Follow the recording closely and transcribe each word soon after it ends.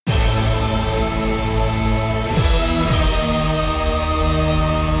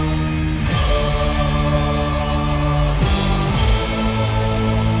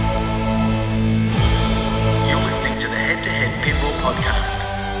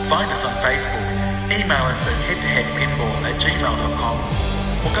Find us on Facebook, email us at headtoheadpinball@gmail.com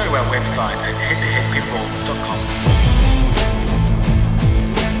or go to our website at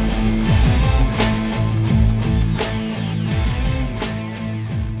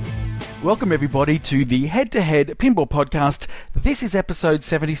headtoheadpinball.com. Welcome everybody to the Head to Head Pinball Podcast. This is episode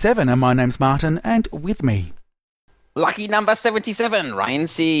 77 and my name's Martin, and with me... Lucky number 77, Ryan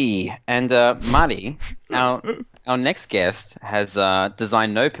C. And Marty, our next guest has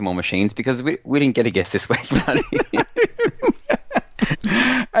designed no pinball machines because we didn't get a guest this week, Marty.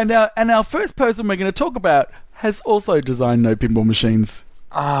 and our first person we're going to talk about has also designed no pinball machines.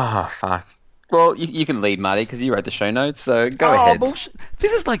 Ah, fuck. Well, you can lead, Marty, because you wrote the show notes, so go ahead. Bullshit.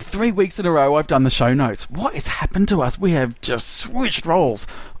 This is like 3 weeks in a row I've done the show notes. What has happened to us? We have just switched roles.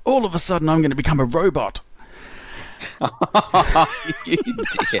 All of a sudden I'm going to become a robot. You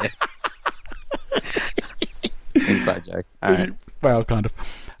dickhead. Inside joke. All right. Well, kind of.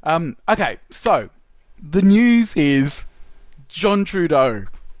 Okay, so the news is John Trudeau.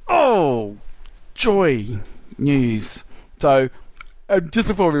 Oh, joy news. So just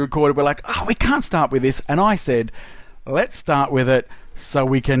before we recorded, we're like, we can't start with this. And I said, let's start with it so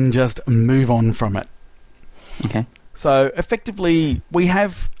we can just move on from it. Okay. So effectively, we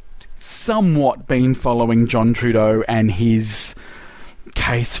have somewhat been following John Trudeau and his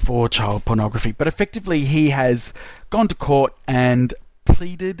case for child pornography. But effectively, he has gone to court and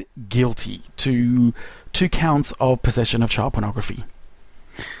pleaded guilty to 2 counts of possession of child pornography.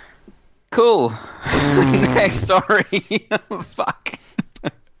 Cool. Next story. Fuck.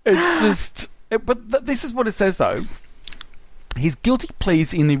 It's just... But this is what it says, though. His guilty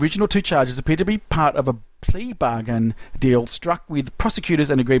pleas in the original 2 charges appear to be part of a plea bargain deal struck with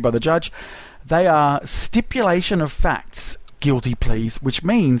prosecutors and agreed by the judge. They are stipulation of facts guilty pleas, which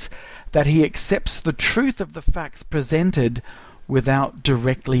means that he accepts the truth of the facts presented without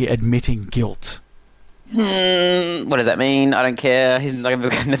directly admitting guilt. What does that mean? I don't care. He's not going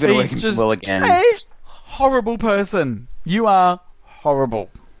to never work well again. A horrible person. You are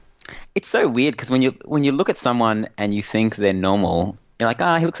horrible. It's so weird because when you look at someone and you think they're normal, you're like,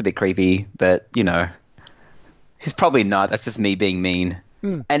 he looks a bit creepy, but he's probably not. That's just me being mean.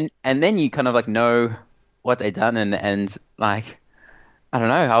 And then you kind of like know what they've done and like, I don't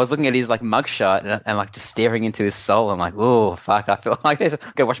know. I was looking at his like mugshot and like just staring into his soul. I'm like, oh fuck! I feel like I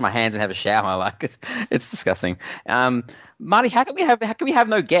gotta go wash my hands and have a shower. Like it's disgusting. Marty, how can we have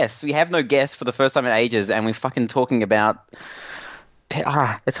no guests? We have no guests for the first time in ages, and we're fucking talking about.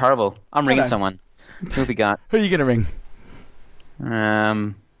 It's horrible. I'm ringing someone. Who have we got? Who are you gonna ring?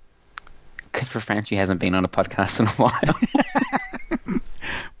 Christopher Franchi hasn't been on a podcast in a while.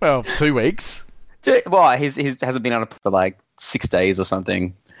 Well, 2 weeks. Well, he hasn't been on it for like 6 days or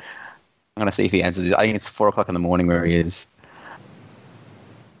something. I'm going to see if he answers it. I think it's 4 o'clock in the morning where he is.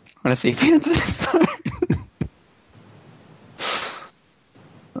 I'm going to see if he answers his phone.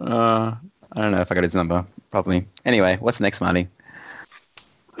 I don't know if I got his number properly. Anyway, what's next, Marty?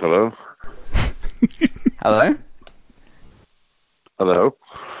 Hello? Hello? Hello?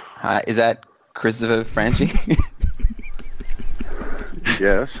 Hi, is that Christopher Franchi?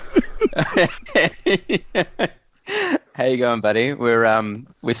 Yes. How you going, buddy? We don't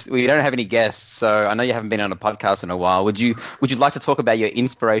have any guests, so I know you haven't been on a podcast in a while. Would you like to talk about your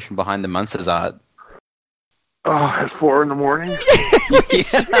inspiration behind the Munsters art? At 4 in the morning?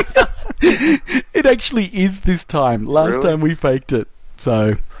 It actually is this time. Last time we faked it,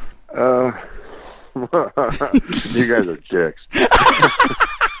 so... You guys are dicks.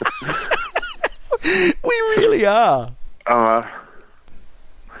 We really are.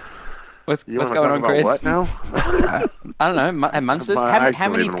 What's going on, Chris? What now? I don't know. At Munsters, how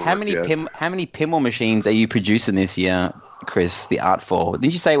many pinball machines are you producing this year, Chris? The art for?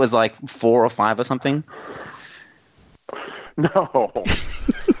 Didn't you say it was like 4 or 5 or something? No.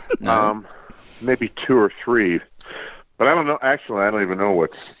 No. Maybe 2 or 3. But I don't know. Actually, I don't even know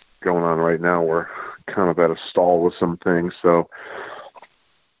what's going on right now. We're kind of at a stall with some things, so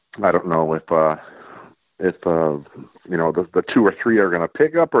I don't know if the 2 or 3 are going to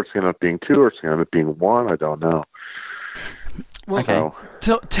pick up, or it's going to be 2, or it's going to be 1. I don't know. Well, okay.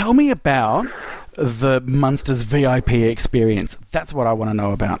 Tell me about the Munsters VIP experience. That's what I want to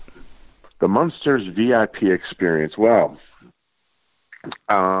know about. The Munsters VIP experience. Well,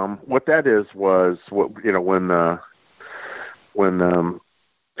 what that was when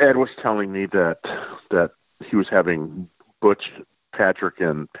Ed was telling me that he was having Butch, Patrick,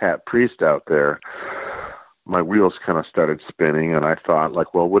 and Pat Priest out there, my wheels kind of started spinning, and I thought,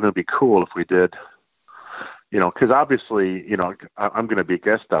 like, well, wouldn't it be cool if we did, because obviously, I'm going to be a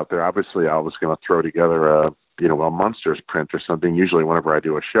guest out there. Obviously, I was going to throw together a a Munsters print or something. Usually whenever I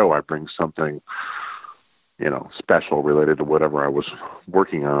do a show, I bring something, special related to whatever I was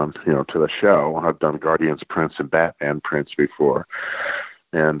working on, to the show. I've done Guardians prints and Batman prints before.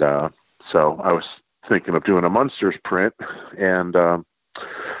 And so I was thinking of doing a Munsters print, and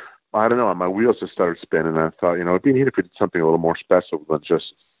I don't know, my wheels just started spinning, and I thought, it'd be neat if we did something a little more special than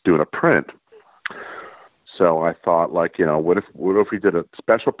just doing a print. So I thought, what if we did a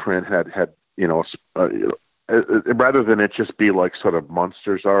special print, had rather than it just be like sort of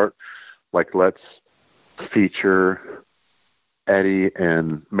Munsters art, like let's feature Eddie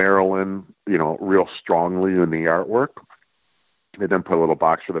and Marilyn, real strongly in the artwork, and then put a little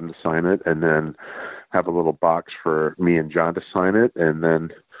box for them to sign it, and then have a little box for me and John to sign it. And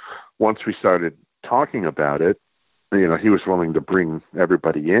then once we started talking about it, he was willing to bring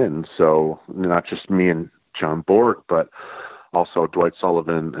everybody in. So not just me and John Borg, but also Dwight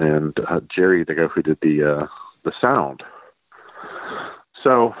Sullivan and Jerry, the guy who did the sound.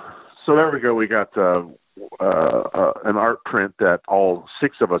 So there we go. We got an art print that all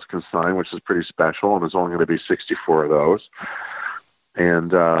 6 of us can sign, which is pretty special, and there's only going to be 64 of those.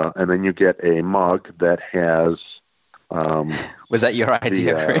 And then you get a mug that has. Was that your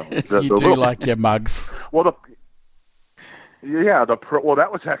idea, Chris? You do like your mugs. Well, that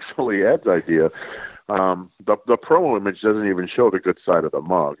was actually Ed's idea. The promo image doesn't even show the good side of the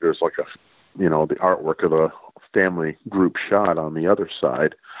mug. There's like the artwork of the family group shot on the other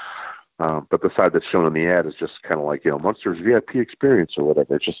side. But the side that's shown in the ad is just kind of like, Munsters VIP experience or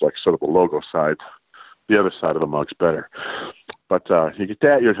whatever. It's just like sort of the logo side. The other side of the mug's better. But you get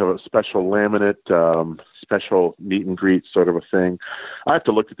that. You have a special laminate, special meet and greet sort of a thing. I have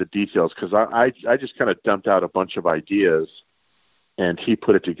to look at the details because I just kind of dumped out a bunch of ideas, and he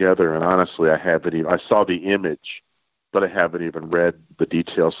put it together. And honestly, I saw the image, but I haven't even read the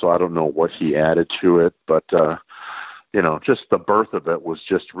details, so I don't know what he added to it. But just the birth of it was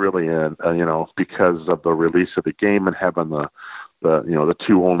just really, because of the release of the game and having the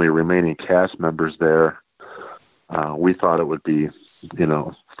 2 only remaining cast members there. We thought it would be,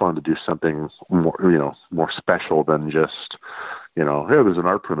 fun to do something more, more special than just, hey, there's an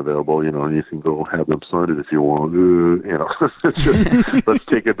art print available, and you can go have them sign it if you want. Let's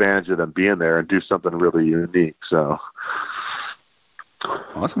take advantage of them being there and do something really unique. So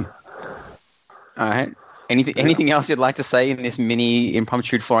awesome. All right. Anything else you'd like to say in this mini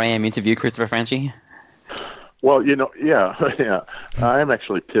impromptu 4 a.m. interview, Christopher Franchi? Well, yeah. I'm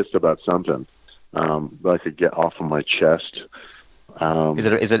actually pissed about something that I could get off of my chest.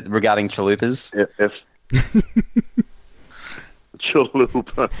 Is it regarding chalupas? If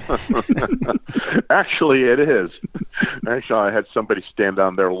chalupa. Actually, it is. Actually, I had somebody stand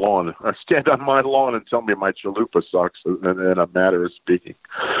on my lawn and tell me my chalupa sucks in a matter of speaking.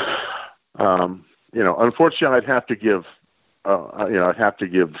 Unfortunately, I'd have to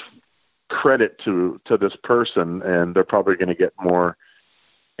give credit to this person, and they're probably going to get more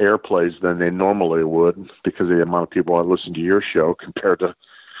airplays than they normally would because of the amount of people that listen to your show compared to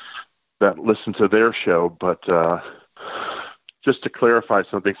that listen to their show. But just to clarify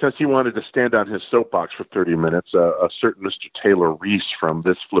something, since he wanted to stand on his soapbox for 30 minutes, a certain Mr. Taylor Reese from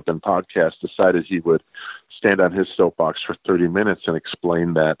This Flippin' Podcast decided he would stand on his soapbox for 30 minutes and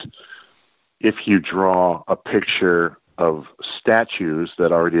explain that if you draw a picture of statues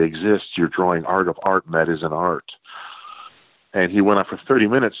that already exist, you're drawing art of art, and that isn't art. And he went on for 30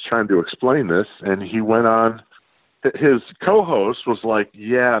 minutes trying to explain this, and he went on. His co-host was like,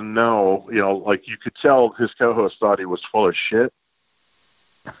 yeah, no, like you could tell his co-host thought he was full of shit.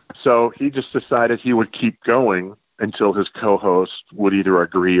 So he just decided he would keep going until his co-host would either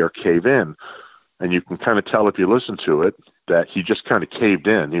agree or cave in. And you can kind of tell if you listen to it that he just kind of caved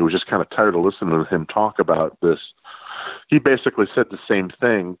in. He was just kind of tired of listening to him talk about this. He basically said the same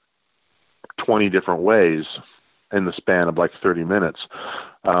thing 20 different ways in the span of like 30 minutes.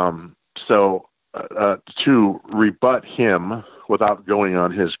 So to rebut him without going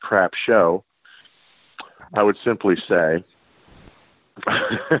on his crap show, I would simply say,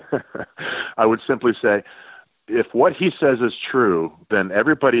 if what he says is true, then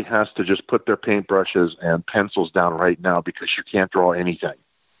everybody has to just put their paintbrushes and pencils down right now because you can't draw anything.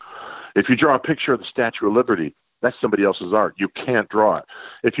 If you draw a picture of the Statue of Liberty, that's somebody else's art. You can't draw it.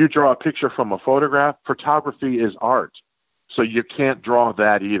 If you draw a picture from a photograph, photography is art. So you can't draw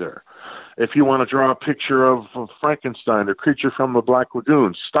that either. If you want to draw a picture of Frankenstein or Creature from the Black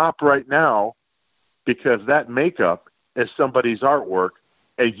Lagoon, stop right now because that makeup is somebody's artwork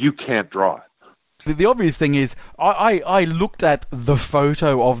and you can't draw it. The obvious thing is, I looked at the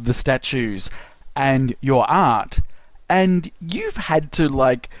photo of the statues and your art, and you've had to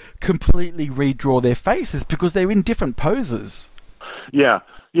like completely redraw their faces because they're in different poses. Yeah,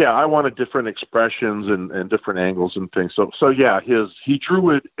 I wanted different expressions and different angles and things. So yeah, he drew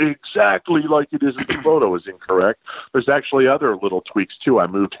it exactly like it is in the photo is incorrect. There's actually other little tweaks too. I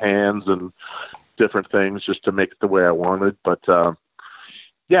moved hands and different things just to make it the way I wanted. But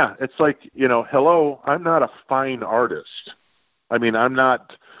yeah, it's like, hello, I'm not a fine artist. I mean, I'm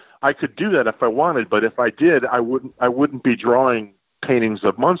not. I could do that if I wanted, but if I did, I wouldn't be drawing paintings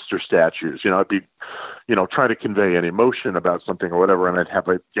of monster statues. I'd be, trying to convey an emotion about something or whatever, and I'd have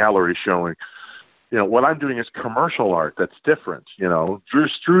a gallery showing. What I'm doing is commercial art that's different. Drew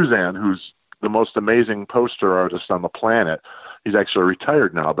Struzan, who's the most amazing poster artist on the planet, he's actually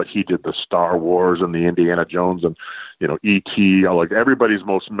retired now, but he did the Star Wars and the Indiana Jones and, E.T., like everybody's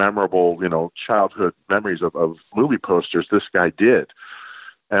most memorable, childhood memories of movie posters, this guy did.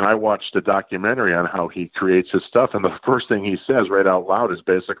 And I watched a documentary on how he creates his stuff. And the first thing he says right out loud is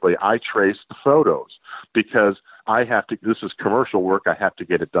basically, I trace the photos because this is commercial work. I have to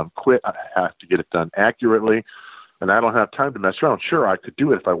get it done quick. I have to get it done accurately. And I don't have time to mess around. Sure, I could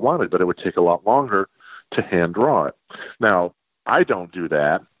do it if I wanted, but it would take a lot longer to hand draw it. Now, I don't do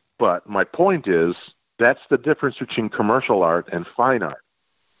that. But my point is, that's the difference between commercial art and fine art.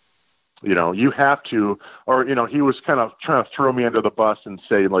 You have to, or, he was kind of trying to throw me under the bus and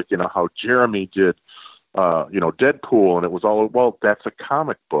say, like, how Jeremy did, Deadpool, and it was all, well, that's a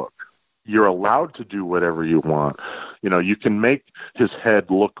comic book. You're allowed to do whatever you want. You can make his head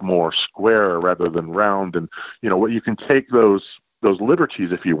look more square rather than round, and, what you can take those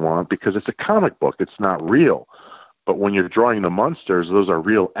liberties if you want, because it's a comic book. It's not real. But when you're drawing the monsters, those are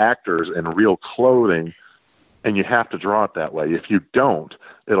real actors and real clothing, and you have to draw it that way. If you don't,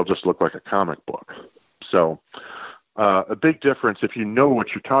 it'll just look like a comic book. So a big difference, if you know what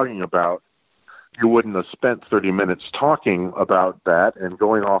you're talking about, you wouldn't have spent 30 minutes talking about that and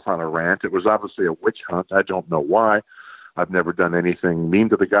going off on a rant. It was obviously a witch hunt. I don't know why. I've never done anything mean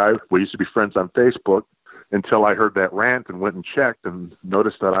to the guy. We used to be friends on Facebook until I heard that rant and went and checked and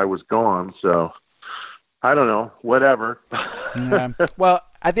noticed that I was gone. So I don't know, whatever. Yeah. Well,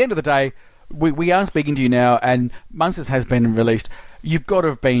 at the end of the day, we are speaking to you now, and Monsters has been released. You've got to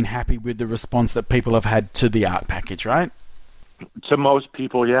have been happy with the response that people have had to the art package, right? To most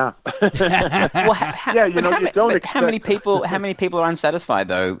people, yeah. Well, yeah, you don't expect... How many people are unsatisfied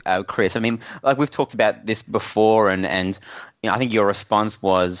though, Chris? I mean, like we've talked about this before, and I think your response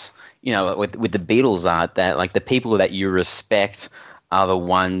was, with the Beatles art, that like the people that you respect are the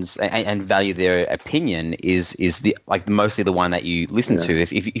ones and value their opinion is the like mostly the one that you listen to.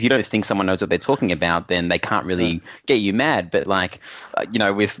 If you don't think someone knows what they're talking about, then they can't really get you mad. But like,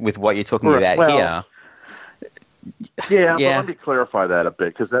 with what you're talking about here. Yeah, but let me clarify that a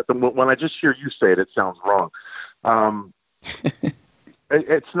bit, because when I just hear you say it, it sounds wrong.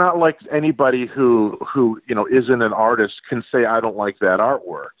 It's not like anybody who isn't an artist can say I don't like that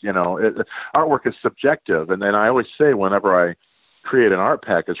artwork. Artwork is subjective, and then I always say whenever I create an art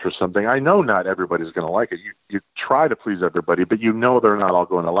package for something, I know not everybody's going to like it. You try to please everybody, but they're not all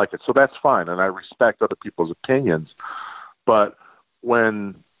going to like it. So that's fine, and I respect other people's opinions. But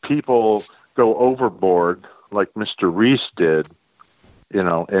when people go overboard, like Mr. Reese did,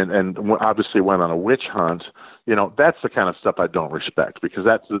 and obviously went on a witch hunt, that's the kind of stuff I don't respect, because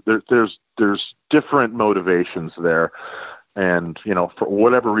there's different motivations there. And, for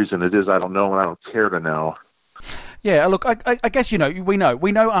whatever reason it is, I don't know, and I don't care to know. Yeah, look, I guess, we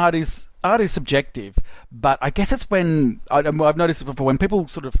know art is subjective, but I guess it's when, I've noticed it before, when people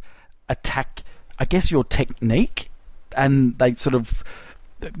sort of attack, I guess, your technique, and they sort of,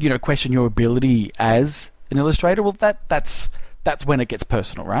 question your ability as an illustrator, well, that's when it gets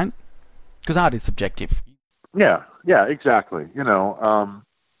personal, right? Because art is subjective. Yeah, exactly.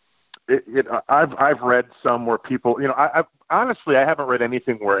 I've read some where people, I honestly, I haven't read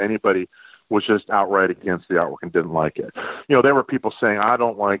anything where anybody was just outright against the artwork and didn't like it. There were people saying, I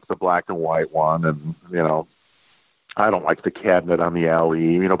don't like the black and white one, and, I don't like the cabinet on the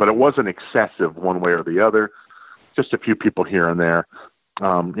alley, but it wasn't excessive one way or the other. Just a few people here and there.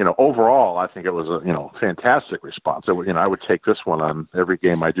 Overall, I think it was a, fantastic response. I would take this one on every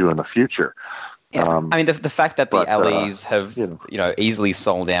game I do in the future. Yeah. I mean, the fact that the LEs have, easily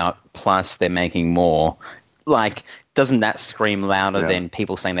sold out, plus they're making more, like, doesn't that scream louder than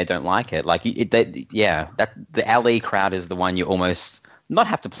people saying they don't like it? Like, the LE crowd is the one you almost not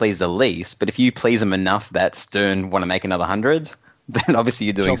have to please the least, but if you please them enough that Stern want to make another 100, then obviously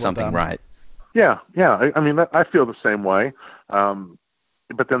you're doing something right. Yeah. I mean, I feel the same way.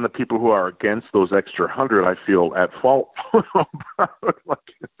 But then the people who are against those extra 100, I feel at fault.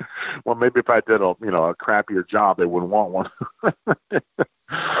 well, maybe if I did a crappier job, they wouldn't want one.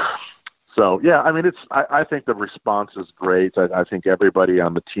 So yeah, I mean, I think the response is great. I think everybody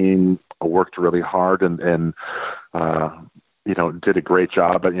on the team worked really hard and did a great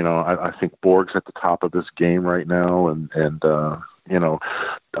job. But I think Borg's at the top of this game right now, and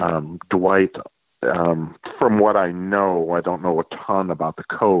Dwight. From what I know, I don't know a ton about the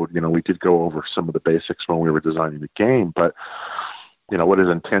code. We did go over some of the basics when we were designing the game, but what his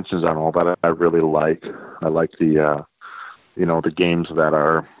intentions on all that, I really like. I like the the games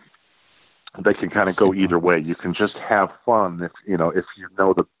that they can kind of go either way. You can just have fun if you know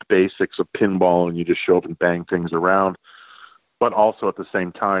the basics of pinball and you just show up and bang things around. But also at the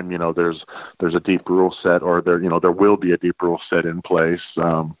same time, there's a deep rule set, or there will be a deep rule set in place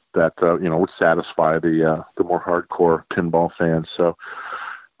that would satisfy the more hardcore pinball fans. So,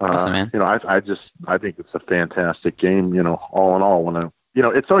 awesome, man. I think it's a fantastic game. All in all,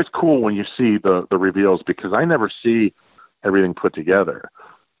 it's always cool when you see the reveals, because I never see everything put together.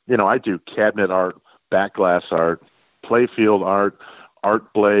 I do cabinet art, backglass art, playfield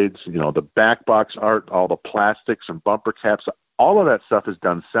art blades, the back box art, all the plastics and bumper caps. All of that stuff is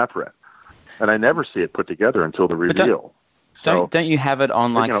done separate, and I never see it put together until the reveal. Don't you have it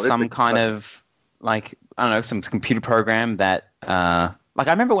on some kind of I don't know, some computer program that I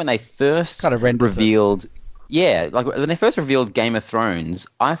remember when they first kind of revealed. Yeah, when they first revealed Game of Thrones,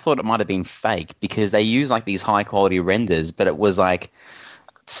 I thought it might have been fake because they used these high quality renders, but it was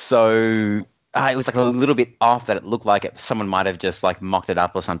so. It was a little bit off, that it looked like someone might have just mocked it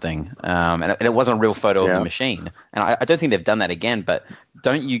up or something, and it wasn't a real photo of the machine. And I don't think they've done that again. But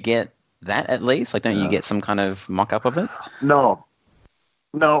don't you get that at least? Don't you get some kind of mock-up of it? No.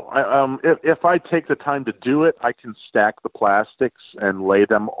 If I take the time to do it, I can stack the plastics and lay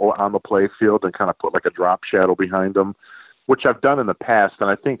them on the play field and kind of put a drop shadow behind them, which I've done in the past, and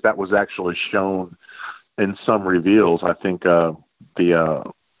I think that was actually shown in some reveals. I think the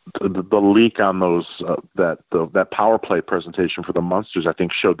leak on those that power play presentation for the Munsters, I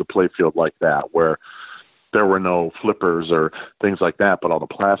think, showed the playfield like that, where there were no flippers or things like that, but all the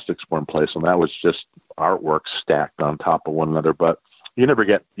plastics were in place, and that was just artwork stacked on top of one another. But you never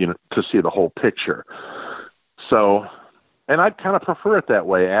get to see the whole picture. So, and I'd kind of prefer it that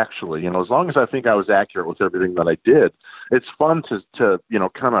way, actually. As long as I think I was accurate with everything that I did, it's fun to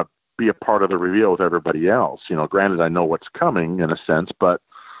kind of be a part of the reveal with everybody else. Granted, I know what's coming in a sense, but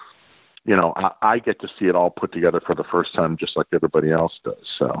I get to see it all put together for the first time, just like everybody else does.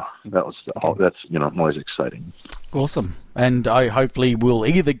 So that's always exciting. Awesome. And I hopefully will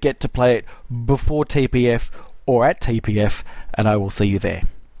either get to play it before TPF or at TPF, and I will see you there.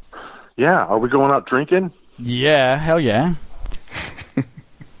 Yeah. Are we going out drinking? Yeah. Hell yeah.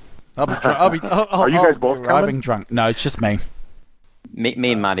 Are you guys both arriving drunk? No, it's just me.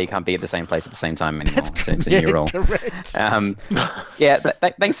 Me and Marty can't be at the same place at the same time anymore. It's a new rule. Correct.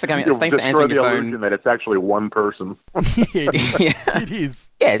 Thanks for coming. Thanks for answering your phone. That it's actually one person. It is. Yeah. It is.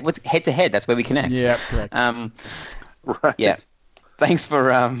 Yeah, it's head to head. That's where we connect. Yeah, correct. Right. Yeah. Thanks for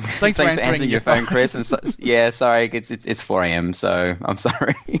answering your phone, Chris. And sorry, it's 4 a.m. So I'm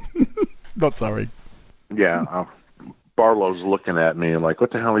sorry. Not sorry. Yeah. Barlow's looking at me and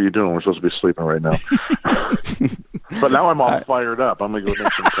what the hell are you doing? We're supposed to be sleeping right now. But now I'm all fired up. I'm going to go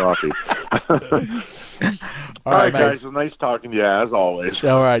make some coffee. All right, guys. It's nice talking to you, as always.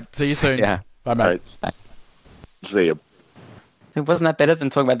 All right. See you soon. Yeah. Bye, mate. Right. See you. Wasn't that better than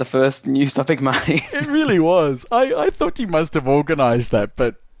talking about the first news topic, Marty? It really was. I thought you must have organised that,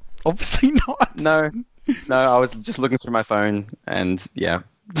 but obviously not. No, I was just looking through my phone, and yeah.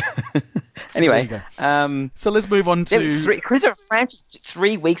 Anyway, so let's move on to Christopher Franchi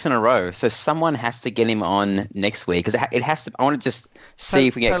 3 weeks in a row. So someone has to get him on next week, because it has to. I want to just see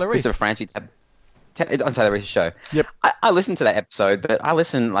if we get Christopher Franchi on Taylor Reese's show. Yep. I listened to that episode, but I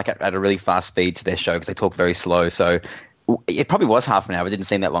listen at a really fast speed to their show because they talk very slow. So it probably was half an hour. It didn't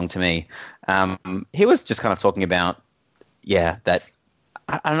seem that long to me. He was just kind of talking about that.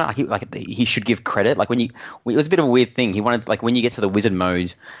 I don't know. He should give credit. It was a bit of a weird thing. He wanted when you get to the wizard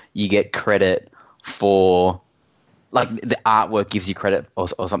mode, you get credit for the artwork gives you credit or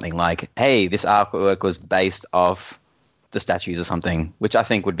something hey, this artwork was based off the statues or something, which I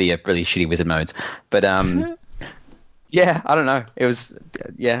think would be a really shitty wizard modes. But yeah, I don't know. It was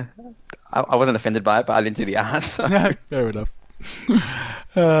I wasn't offended by it, but I didn't do the art. So. No, fair enough.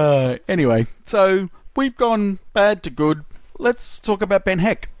 Anyway, so we've gone bad to good. Let's talk about Ben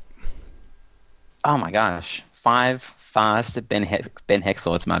Heck. Oh my gosh. 5 fast Ben Heck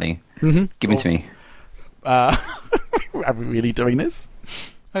thoughts, Marty. Mm-hmm. Give them to me. Are we really doing this?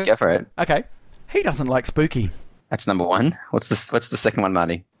 Go for it. Okay. He doesn't like spooky. That's number one. What's the second one,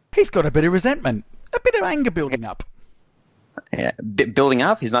 Marty? He's got a bit of resentment, a bit of anger building up. Yeah, building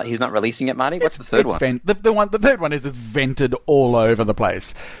up. He's not releasing it, Marty. What's the third one? The third one is it's vented all over the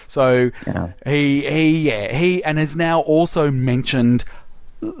place. So he has now also mentioned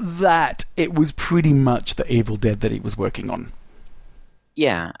that it was pretty much the Evil Dead that he was working on.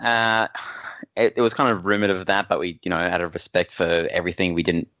 Yeah, it was kind of rumored of that, but we, out of respect for everything, we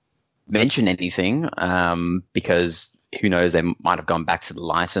didn't mention anything because who knows, they might have gone back to the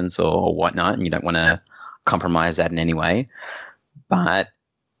license or whatnot, and you don't want to compromise that in any way. But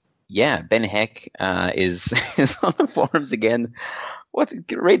yeah, Ben Heck is on the forums again.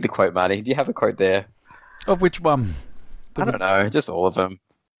 Read the quote, Marty. Do you have the quote there? Of which one? I don't know, just all of them.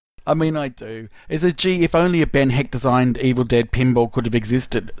 I mean, I do. It says, gee, if only a Ben Heck designed Evil Dead pinball could have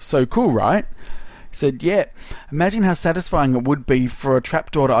existed. So cool, right? He said, yeah. Imagine how satisfying it would be for a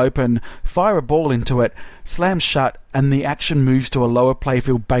trapdoor to open, fire a ball into it, slam shut, and the action moves to a lower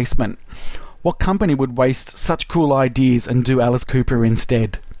playfield basement. What company would waste such cool ideas and do Alice Cooper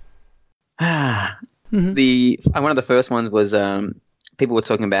instead? One of the first ones was people were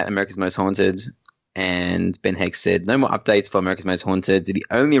talking about America's Most Haunted, and Ben Heck said, no more updates for America's Most Haunted. The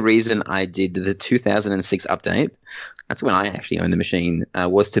only reason I did the 2006 update, that's when I actually owned the machine,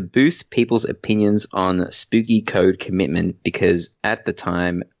 was to boost people's opinions on spooky code commitment because at the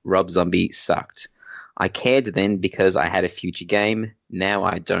time, Rob Zombie sucked. I cared then because I had a future game. Now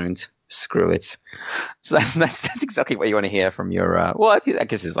I don't. Screw it. So that's exactly what you want to hear from your, I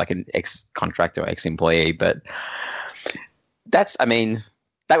guess it's like an ex-contractor or ex-employee, but that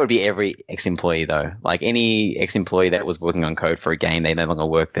would be every ex-employee though. Like any ex-employee that was working on code for a game, they no longer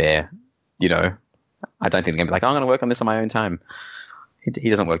work there. I don't think they're going to be like, I'm going to work on this on my own time. He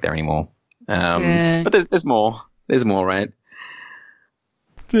doesn't work there anymore. But there's more. There's more, right?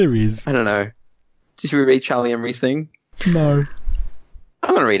 There is. I don't know. Did you read Charlie Emery's thing? No.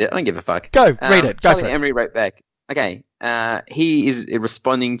 I'm going to read it. I don't give a fuck. Go, read it. Go Charlie Emery wrote back. Okay. He is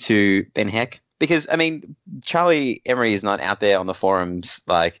responding to Ben Heck because, Charlie Emery is not out there on the forums,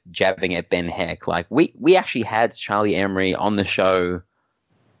 like, jabbing at Ben Heck. Like, we actually had Charlie Emery on the show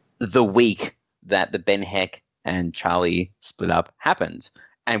the week that the Ben Heck and Charlie split up happened.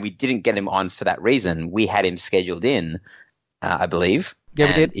 And we didn't get him on for that reason. We had him scheduled in, I believe. Yeah,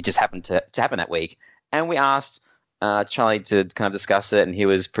 we did. It just happened to happen that week. And we asked Charlie to kind of discuss it, and he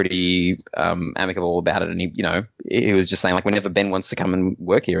was pretty amicable about it. And he was just saying, like, whenever Ben wants to come and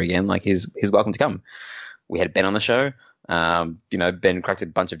work here again, like, he's welcome to come. We had Ben on the show. Ben cracked a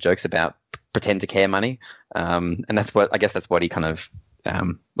bunch of jokes about pretend to care money, and that's what he kind of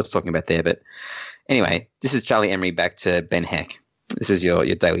was talking about there. But anyway, this is Charlie Emery back to Ben Heck. This is your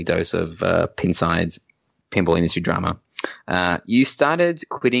daily dose of Pinside pinball industry drama. You started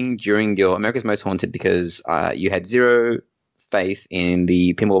quitting during your America's Most Haunted because you had zero faith in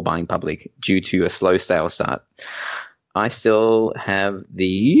the pinball buying public due to a slow sales start. I still have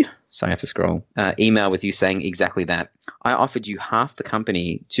I have to scroll, email with you saying exactly that. I offered you half the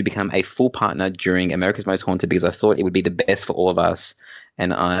company to become a full partner during America's Most Haunted because I thought it would be the best for all of us.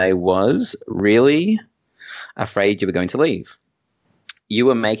 And I was really afraid you were going to leave. You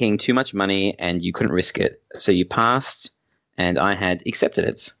were making too much money and you couldn't risk it. So you passed and I had accepted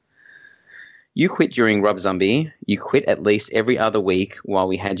it. You quit during Rob Zombie. You quit at least every other week while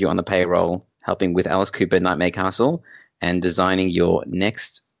we had you on the payroll, helping with Alice Cooper Nightmare Castle and designing your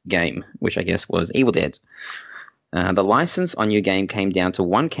next game, which I guess was Evil Dead. The license on your game came down to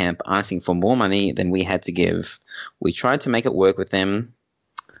one camp asking for more money than we had to give. We tried to make it work with them,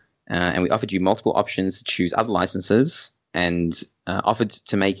 and we offered you multiple options to choose other licenses and offered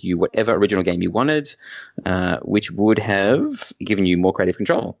to make you whatever original game you wanted, which would have given you more creative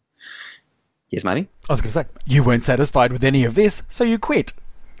control. Yes, Marty? I was going to say, you weren't satisfied with any of this, so you quit.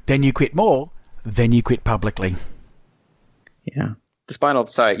 Then you quit more. Then you quit publicly. Yeah. Despite all,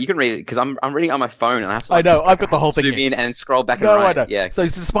 sorry, you can read it because I'm reading on my phone and I have to. I know, I've got the whole thing. Zoom in and scroll back and right. I know. Yeah. So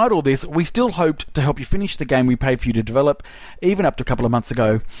despite all this, we still hoped to help you finish the game we paid for you to develop, even up to a couple of months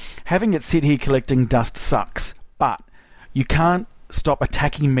ago. Having it sit here collecting dust sucks, but you can't stop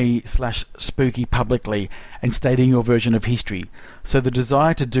attacking me/spooky publicly and stating your version of history. So the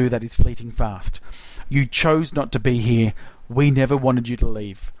desire to do that is fleeting fast. You chose not to be here. We never wanted you to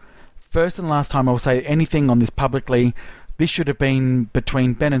leave. First and last time I'll say anything on this publicly. This should have been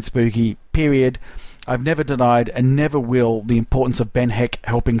between Ben and Spooky, period. I've never denied and never will the importance of Ben Heck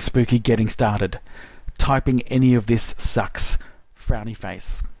helping Spooky getting started. Typing any of this sucks. Frowny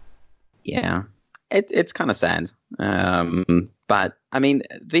face. Yeah. It's kind of sad. But I mean,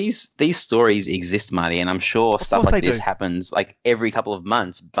 these stories exist, Marty, and I'm sure stuff like this happens like every couple of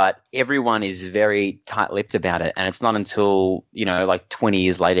months, but everyone is very tight-lipped about it, and it's not until, like 20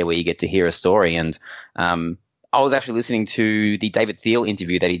 years later where you get to hear a story. And I was actually listening to the David Thiel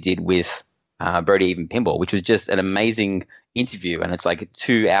interview that he did with Birdie Even Pinball, which was just an amazing interview, and it's like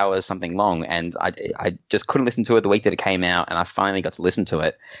 2 hours something long, and I just couldn't listen to it the week that it came out, and I finally got to listen to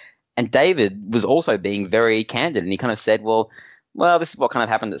it. And David was also being very candid, and he kind of said, well, this is what kind of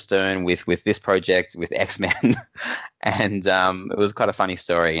happened at Stern with this project, with X-Men. And it was quite a funny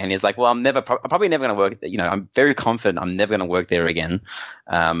story. And he's like, well, I'm probably never going to work, I'm very confident I'm never going to work there again.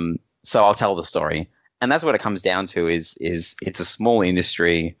 So I'll tell the story. And that's what it comes down to is it's a small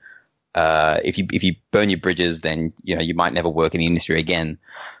industry. If you burn your bridges, then, you might never work in the industry again.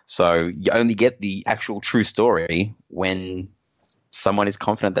 So you only get the actual true story when someone is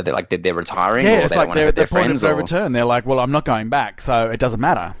confident that they're retiring, or it's they like don't want to hurt their friends. Their return. They're like, well, I'm not going back, so it doesn't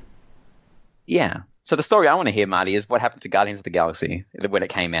matter. Yeah. So the story I want to hear, Marty, is what happened to Guardians of the Galaxy when it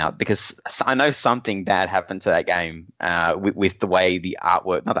came out, because I know something bad happened to that game with the way the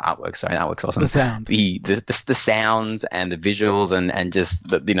artwork, not the artwork, sorry, the artwork's awesome. The sound. The sounds and the visuals and just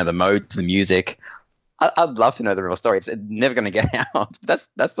the modes, the music. I'd love to know the real story. It's never going to get out.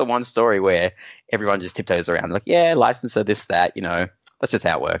 That's the one story where everyone just tiptoes around. Like, yeah, licensor, this, that, that's just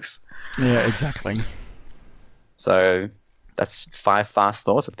how it works. Yeah, exactly. So that's 5 fast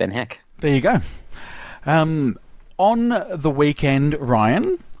thoughts of Ben Heck. There you go. On the weekend,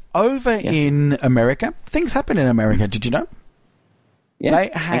 Ryan, over in America, things happen in America. Did you know? Yeah,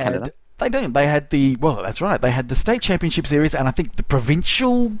 They had that's right. They had the state championship series, and I think the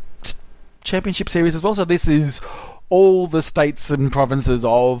provincial championship series as well. So this is all the states and provinces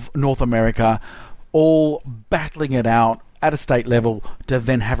of North America all battling it out at a state level to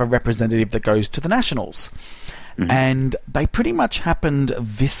then have a representative that goes to the nationals. Mm-hmm. And they pretty much happened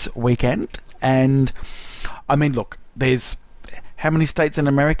this weekend. And I mean, look, there's how many states in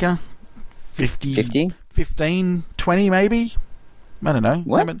America? 50? 15, 20 maybe? I don't know.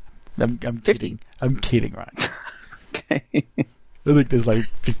 What? I'm 50. kidding. I'm kidding, right? Okay. I think there's like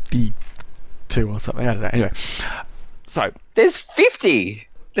 52 or something. I don't know. Anyway, so there's 50.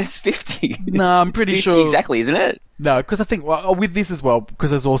 There's 50. No, I'm pretty sure exactly, isn't it? No, because I think with this as well,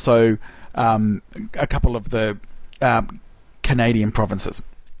 because there's also a couple of the Canadian provinces.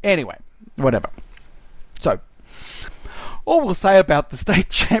 Anyway, whatever. So, all we'll say about the state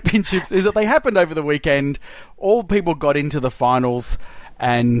championships is that they happened over the weekend. All people got into the finals,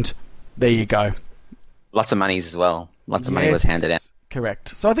 and there you go. Lots of monies as well. Lots of money was handed out.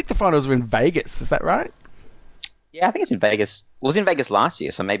 Correct. So I think the finals were in Vegas. Is that right? Yeah, I think it's in Vegas. It was in Vegas last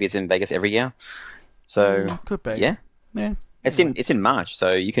year, so maybe it's in Vegas every year. So could be. Yeah. It's in March,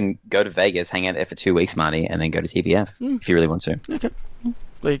 so you can go to Vegas, hang out there for 2 weeks, Marty, and then go to TBF if you really want to. Okay.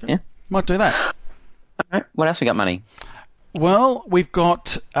 There you go. Yeah. Might do that. All right. What else we got, Money? Well, we've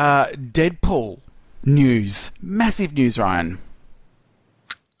got Deadpool news. Massive news, Ryan.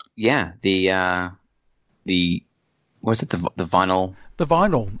 Yeah. The what is it? The vinyl. The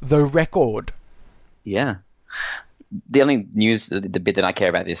vinyl. The record. Yeah. The only news, the bit that I care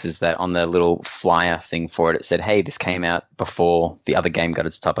about this is that on the little flyer thing for it, it said, hey, this came out before the other game got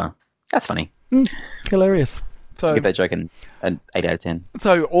its topper. That's funny. Hilarious. So, give that joke an 8 out of 10.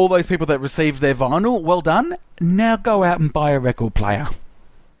 So all those people that received their vinyl, well done. Now go out and buy a record player.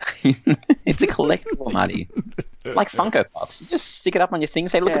 It's a collectible, Marty. Like Funko Pops. You just stick it up on your thing,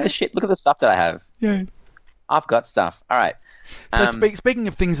 say, look at the shit, look at the stuff that I have. Yeah. I've got stuff. All right. So speaking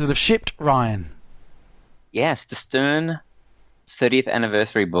of things that have shipped, Ryan. Yes, the Stern 30th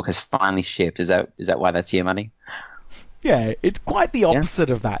anniversary book has finally shipped. Is that why that's here, Money? Yeah, it's quite the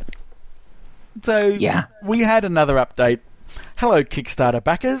opposite of that. So we had another update. Hello, Kickstarter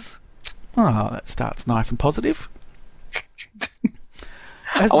backers. Oh, that starts nice and positive.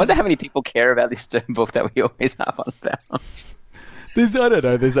 I wonder how many people care about this Stern book that we always have on about. I don't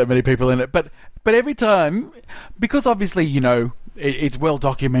know, there's that many people in it. But every time, because obviously, it's well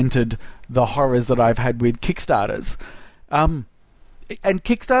documented the horrors that I've had with Kickstarters. And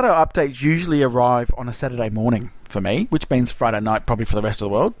Kickstarter updates usually arrive on a Saturday morning for me, which means Friday night probably for the rest of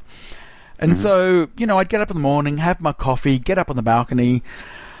the world. And so, I'd get up in the morning, have my coffee, get up on the balcony,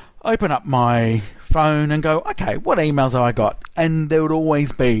 open up my phone and go, okay, what emails have I got? And there would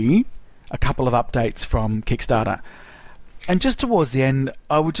always be a couple of updates from Kickstarter. And just towards the end,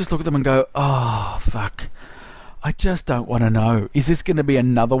 I would just look at them and go, oh, fuck. I just don't want to know. Is this going to be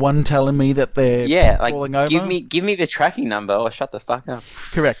another one telling me that they're falling over? Give me the tracking number or shut the fuck up.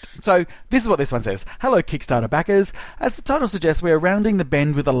 Correct. So this is what this one says. Hello, Kickstarter backers. As the title suggests, we are rounding the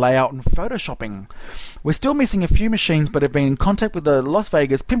bend with the layout and photoshopping. We're still missing a few machines, but have been in contact with the Las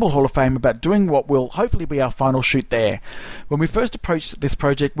Vegas Pinball Hall of Fame about doing what will hopefully be our final shoot there. When we first approached this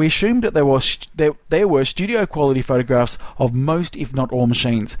project, we assumed that there were studio quality photographs of most, if not all,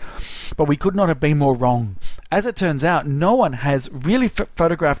 machines. But we could not have been more wrong. As it turns out, no one has really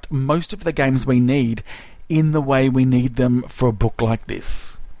photographed most of the games we need in the way we need them for a book like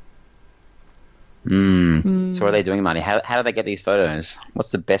this. So what are they doing, Marty? How do they get these photos?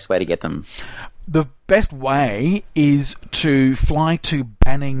 What's the best way to get them? The best way is to fly to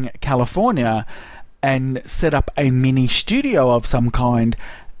Banning, California and set up a mini studio of some kind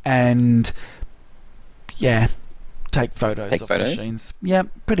and, take photos of machines. Yeah,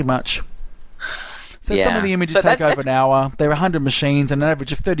 pretty much. So some of the images take over an hour. There are 100 machines and an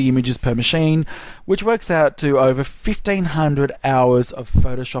average of 30 images per machine, which works out to over 1,500 hours of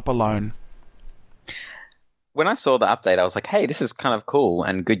Photoshop alone. When I saw the update, I was like, hey, this is kind of cool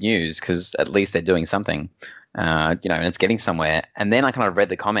and good news because at least they're doing something, and it's getting somewhere. And then I kind of read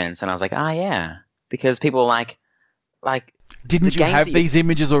the comments and I was like, because people are like, didn't you have these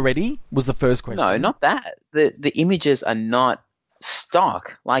images already? Was the first question. No, not that. The images are not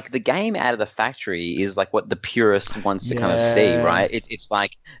stock. Like the game out of the factory is like what the purist wants to kind of see, right? It's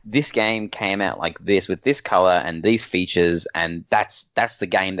like this game came out like this with this color and these features, and that's the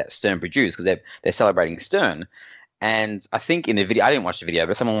game that Stern produced because they're celebrating Stern. And I think in the video, I didn't watch the video,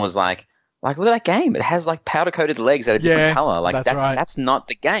 but someone was like look at that game. It has like powder coated legs at a different color. Like that's not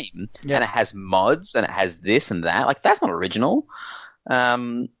the game. Yeah. And it has mods and it has this and that. Like that's not original.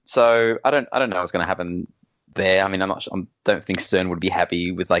 So I don't know what's going to happen there. I mean, I don't think Stern would be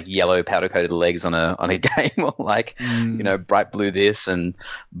happy with like yellow powder coated legs on a game or like bright blue this and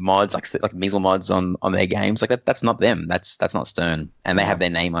mods like measle mods on their games. Like that's not them. That's not Stern, and they have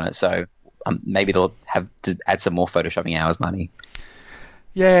their name on it. So maybe they'll have to add some more photoshopping hours, money.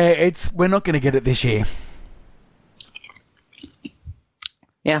 Yeah, we're not going to get it this year.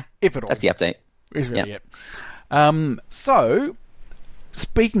 Yeah, if at all. That's the update. Is really it. So,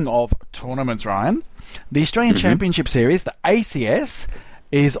 speaking of tournaments, Ryan, the Australian Championship Series, the ACS,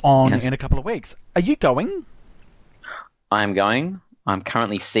 is on in a couple of weeks. Are you going? I'm going. I'm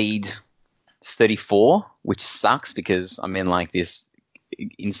currently seed 34, which sucks because I'm in like this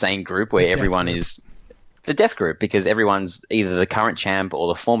insane group where everyone is the death group because everyone's either the current champ or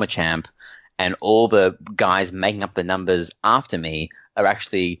the former champ, and all the guys making up the numbers after me are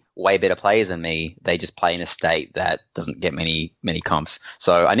actually way better players than me. They just play in a state that doesn't get many comps.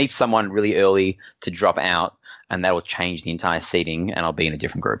 So I need someone really early to drop out, and that will change the entire seating, and I'll be in a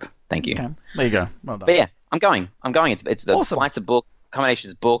different group. Thank you. Okay. There you go. Well done. But yeah, I'm going. It's the awesome. Flights are booked, accommodation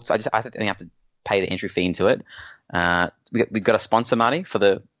is booked. I think I have to pay the entry fee into it. We've got a sponsor, Marty, for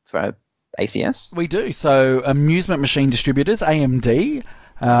ACS. We do. So Amusement Machine Distributors, AMD.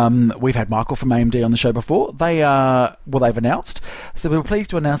 We've had Michael from AMD on the show before. They've announced. So we were pleased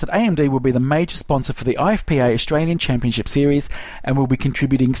to announce that AMD will be the major sponsor for the IFPA Australian Championship Series and will be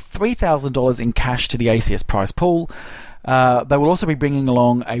contributing $3,000 in cash to the ACS prize pool. They will also be bringing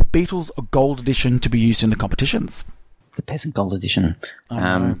along a Beatles Gold Edition to be used in the competitions. The Peasant Gold Edition.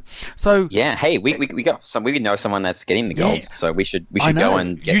 So yeah, hey, we got some. We know someone that's getting the gold, so we should go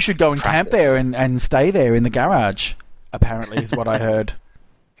and get you should go and practice. camp there and stay there in the garage. Apparently, is what I heard.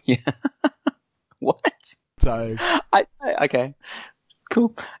 Yeah. What? So okay,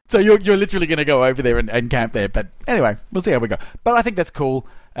 cool. So you're literally going to go over there and camp there. But anyway, we'll see how we go. But I think that's cool.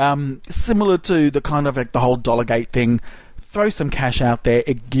 Similar to the kind of like the whole Dollargate thing. Throw some cash out there.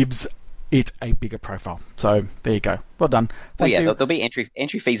 It gives it a bigger profile. So there you go. Well done. Thank you. There'll be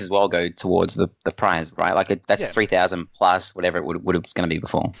entry fees as well go towards the prize, right? Like that's 3,000 plus whatever it would have going to be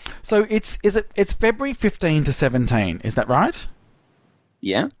before. So it's February 15 to 17. Is that right?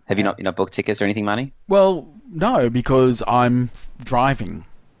 Yeah. Have you not booked tickets or anything, Marty? Well, no, because I'm driving.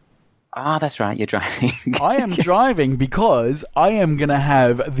 Ah, that's right. You're driving. I am driving because I am going to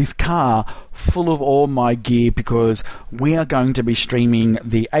have this car full of all my gear because we are going to be streaming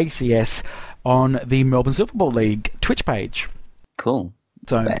the ACS on the Melbourne Super Bowl League Twitch page. Cool.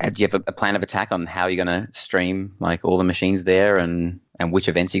 So, do you have a plan of attack on how you're going to stream like all the machines there and which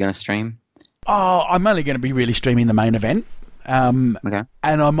events you're going to stream? Oh, I'm only going to be really streaming the main event. Okay.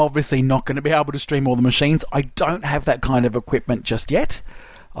 And I'm obviously not going to be able to stream all the machines. I don't have that kind of equipment just yet.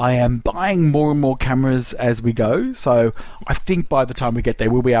 I am buying more and more cameras as we go, so I think by the time we get there,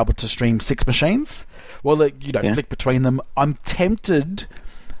 we'll be able to stream 6 machines. Well, flick between them. I'm tempted.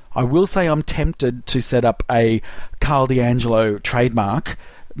 I will say I'm tempted to set up a Carl D'Angelo trademark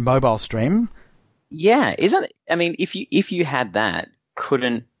mobile stream. Yeah, I mean, if you had that,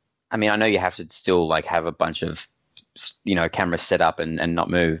 I mean, I know you have to still like have a bunch of, cameras set up and not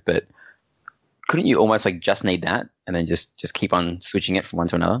move, but couldn't you almost like just need that and then just keep on switching it from one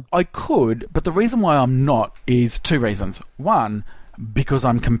to another? I could, but the reason why I'm not is two reasons. One, because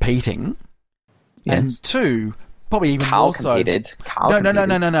I'm competing. Yes. And two, probably even Carl more so. competed.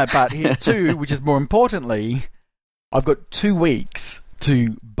 No. But here, two, which is more importantly, I've got 2 weeks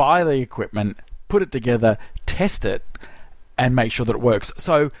to buy the equipment, put it together, test it, and make sure that it works.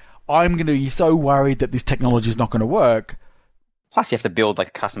 So I'm going to be so worried that this technology is not going to work. Plus, you have to build like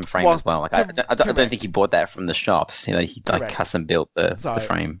a custom frame as well. Like, I don't think he bought that from the shops. He like custom built the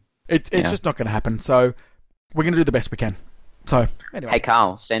frame. It's just not going to happen. So we're going to do the best we can. So anyway. Hey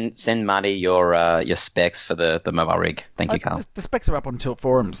Carl, send Marty your specs for the mobile rig. Thank you, Carl. The specs are up on Tilt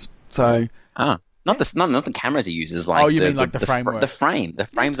Forums. So not the cameras he uses. Like you mean like the framework? The frame. The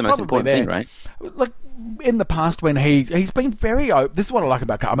frame's the most important thing, right? Like in the past, when he's been very open. This is what I like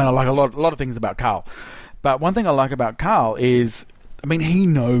about Carl. I mean, I like a lot of things about Carl, but one thing I like about Carl is, I mean, he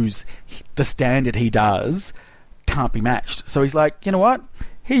knows the standard he does can't be matched. So he's like, you know what?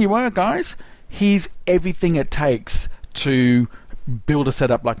 Here you are, guys. Here's everything it takes to build a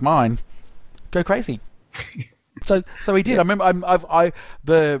setup like mine. Go crazy. So he did. Yeah. I remember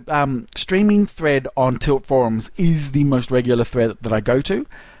the streaming thread on Tilt Forums is the most regular thread that I go to,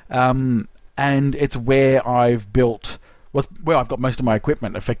 and it's where I've got most of my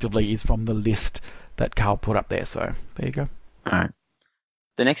equipment. Effectively, is from the list that Carl put up there. So there you go. All right.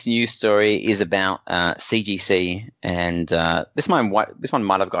 The next news story is about CGC, and this one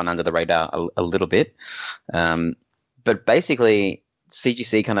might have gone under the radar a little bit, but basically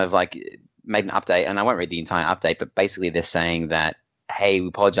CGC kind of like made an update, and I won't read the entire update, but basically they're saying that, hey, we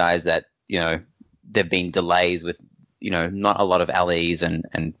apologize that there've been delays with not a lot of LEs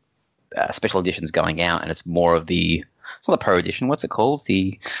and special editions going out, and it's more of it's not the Pro Edition, what's it called?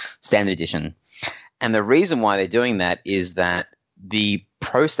 The Standard Edition. And the reason why they're doing that is that the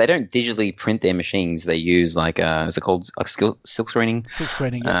pros, they don't digitally print their machines. They use like is it called like silk screening? Silk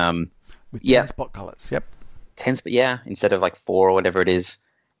screening, yeah. With 10 spot colors. Yep. 10 spot, yeah, instead of like 4 or whatever it is.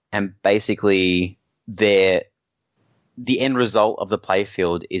 And basically, the end result of the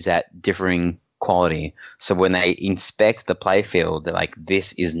playfield is at differing quality. So when they inspect the playfield, they're like,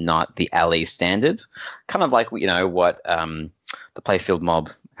 this is not the LE standard. Kind of like what the playfield mob,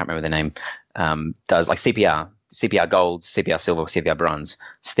 I can't remember their name, does, like CPR Gold, CPR Silver, CPR Bronze.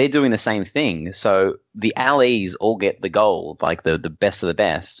 So they're doing the same thing. So the LEs all get the gold, like the best of the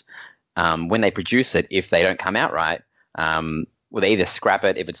best. When they produce it, if they don't come out right, well, they either scrap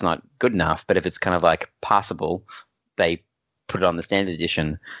it if it's not good enough, but if it's kind of like passable, they put it on the standard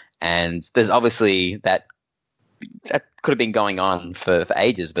edition. And there's obviously that could have been going on for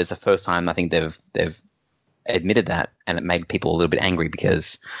ages, but it's the first time I think they've admitted that, and it made people a little bit angry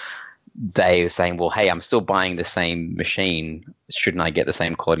because they were saying, well, hey, I'm still buying the same machine. Shouldn't I get the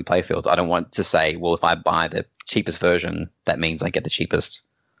same quality playfields? I don't want to say, well, if I buy the cheapest version, that means I get the cheapest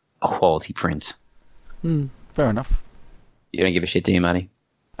quality print. Fair enough. You don't give a shit, do you, Marty?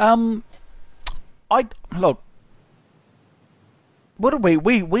 Look. What did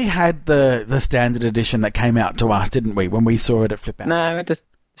we had the standard edition that came out to us, didn't we? When we saw it at Flip Out. No, it's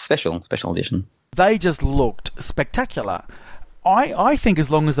special edition. They just looked spectacular. I think as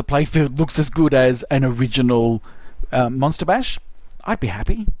long as the playfield looks as good as an original Monster Bash, I'd be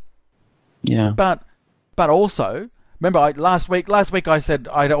happy. Yeah. But also, remember last week I said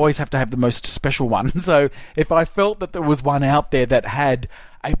I'd always have to have the most special one. So if I felt that there was one out there that had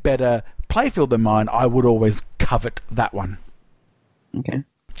a better playfield than mine, I would always covet that one. Okay.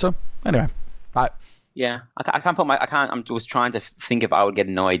 So anyway, yeah, I can't put I was trying to think if I would get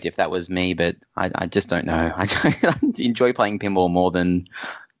annoyed if that was me, but I just don't know. I enjoy playing pinball more than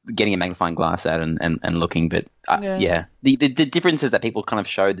getting a magnifying glass out and looking. But yeah, the differences that people kind of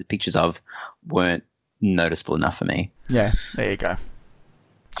showed the pictures of weren't noticeable enough for me. Yeah, there you go.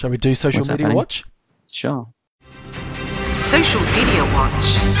 Shall we do social media watch? Sure. Social media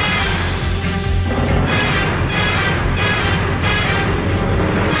watch.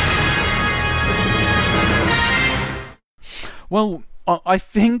 Well, I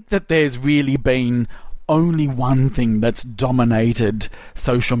think that there's really been only one thing that's dominated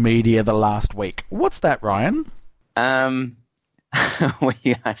social media the last week. What's that, Ryan? I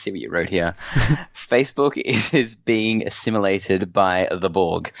see what you wrote here. Facebook is being assimilated by the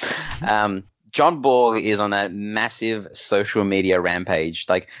Borg. John Borg is on a massive social media rampage.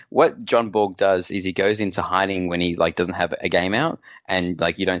 Like, what John Borg does is he goes into hiding when he like doesn't have a game out, and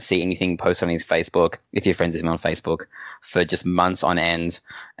like you don't see anything posted on his Facebook if you're friends with him on Facebook for just months on end.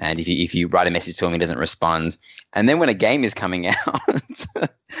 And if you write a message to him, he doesn't respond. And then when a game is coming out,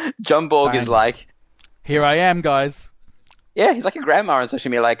 John Borg is like, "Here I am, guys." Yeah, he's like a grandma on social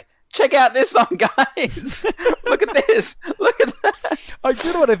media, like, check out this song, guys. Look at this. Look at that.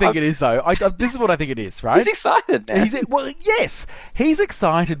 You know what I think it is, though? This is what I think it is, right? He's excited, man. Well, yes. He's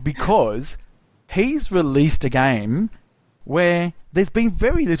excited because he's released a game where there's been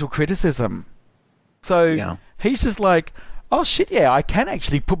very little criticism. So he's just like, oh, shit, yeah, I can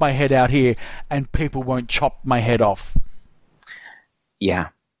actually put my head out here and people won't chop my head off. Yeah.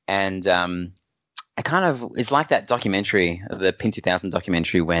 And it's like that documentary, the Pin 2000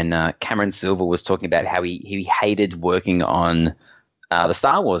 documentary, when Cameron Silver was talking about how he hated working on the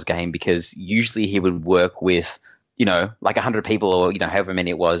Star Wars game because usually he would work with, like 100 people or, however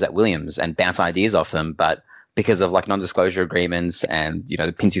many it was at Williams and bounce ideas off them. But because of like non-disclosure agreements and,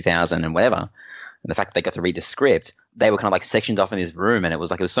 the Pin 2000 and whatever, and the fact that they got to read the script, they were kind of like sectioned off in his room. And it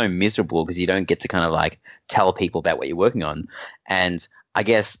was so miserable because you don't get to kind of like tell people about what you're working on. And I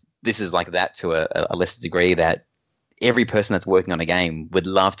guess this is like that to a lesser degree, that every person that's working on a game would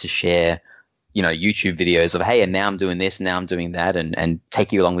love to share, YouTube videos of, hey, and now I'm doing this, and now I'm doing that, and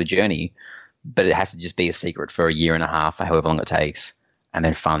take you along the journey. But it has to just be a secret for a year and a half, or however long it takes, and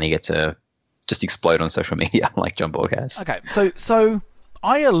then finally get to just explode on social media like John Borg has. Okay, so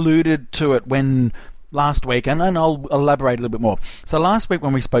I alluded to it when last week, and I'll elaborate a little bit more. So last week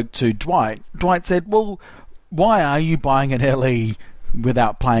when we spoke to Dwight said, well, why are you buying an LE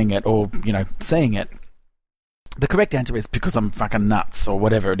without playing it or, seeing it? The correct answer is because I'm fucking nuts or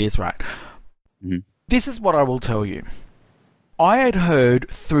whatever it is, right? Mm-hmm. This is what I will tell you. I had heard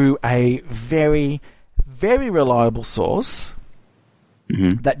through a very, very reliable source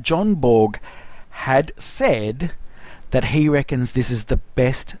that John Borg had said that he reckons this is the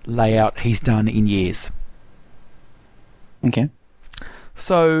best layout he's done in years. Okay.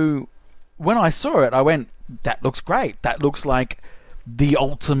 So when I saw it, I went, that looks great. That looks like the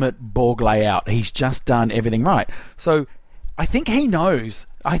ultimate Borg layout. He's just done everything right. So I think he knows.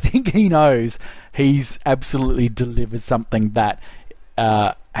 He's absolutely delivered something that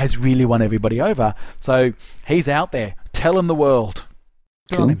has really won everybody over. So he's out there telling the world.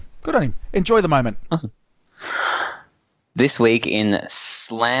 Good on him. Enjoy the moment. Awesome. This week in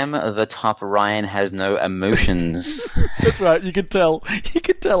Slam the Top, Ryan has no emotions. That's right. You could tell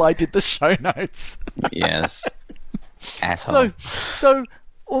I did the show notes. Yes. Asshole. So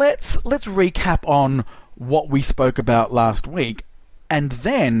let's recap on what we spoke about last week, and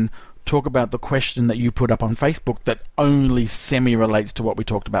then talk about the question that you put up on Facebook that only semi-relates to what we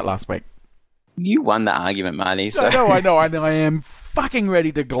talked about last week. You won the argument, Marty. So. No, I know. I am fucking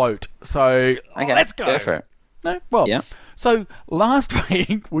ready to gloat. So let's go. Go for it. No? Well, yeah. So last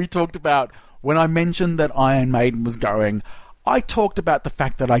week we talked about when I mentioned that Iron Maiden was going, I talked about the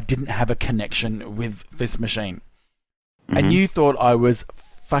fact that I didn't have a connection with this machine. Mm-hmm. And you thought I was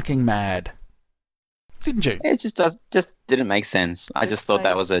fucking mad. Didn't you? It just didn't make sense. I just thought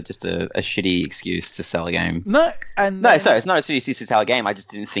that was just a shitty excuse to sell a game. No, sorry, it's not a shitty excuse to sell a game. I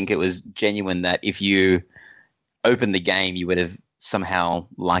just didn't think it was genuine that if you opened the game, you would have somehow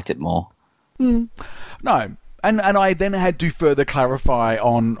liked it more. No. And I then had to further clarify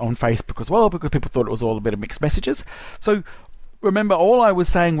on Facebook as well, because people thought it was all a bit of mixed messages. So remember, all I was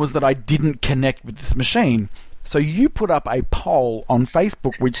saying was that I didn't connect with this machine. So you put up a poll on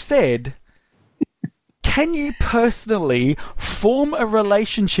Facebook which said, can you personally form a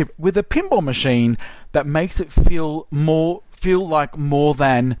relationship with a pinball machine that makes it feel like more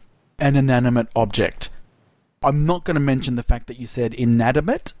than an inanimate object? I'm not going to mention the fact that you said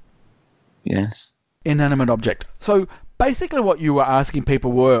inanimate. Yes. Inanimate object. So basically what you were asking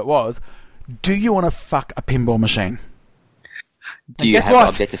people was, do you want to fuck a pinball machine? Do you have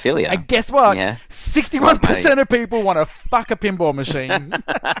objectophilia? And guess what? Yeah. 61% of people want to fuck a pinball machine.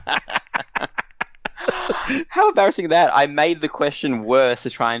 How embarrassing that. I made the question worse to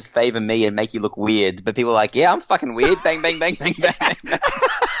try and favour me and make you look weird, but people are like, yeah, I'm fucking weird. Bang, bang, bang, bang, bang.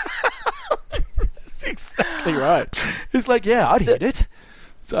 That's exactly right. It's like, yeah, I'd hit it.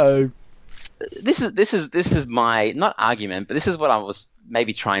 So this is my not argument, but this is what I was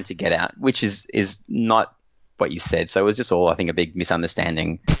maybe trying to get at, which is not what you said. So it was just all, I think, a big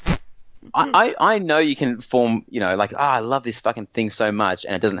misunderstanding. I know you can form, like, I love this fucking thing so much,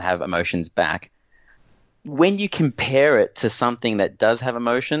 and it doesn't have emotions back. When you compare it to something that does have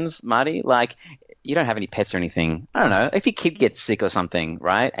emotions, Marty, like you don't have any pets or anything. I don't know. If your kid gets sick or something,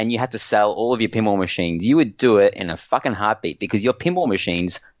 right, and you had to sell all of your pinball machines, you would do it in a fucking heartbeat because your pinball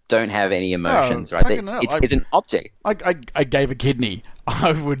machines don't have any emotions, right? It's an object. I gave a kidney.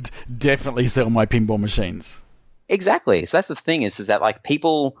 I would definitely sell my pinball machines. Exactly. So that's the thing is that like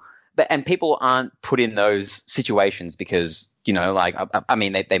people aren't put in those situations because, you know, like, I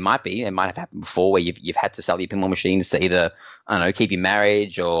mean, they might be. It might have happened before where you've had to sell your pinball machines to either, I don't know, keep your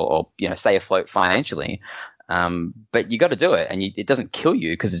marriage or you know, stay afloat financially. But you got to do it, and it doesn't kill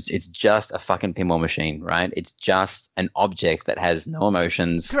you because it's just a fucking pinball machine, right? It's just an object that has no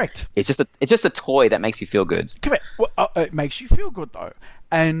emotions. Correct. It's just a toy that makes you feel good. Correct. Well, it makes you feel good though.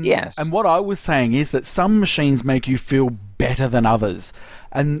 And yes. And what I was saying is that some machines make you feel better than others,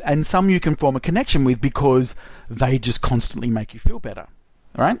 and some you can form a connection with because they just constantly make you feel better.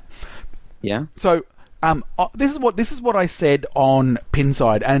 All right. Yeah. So. This is what I said on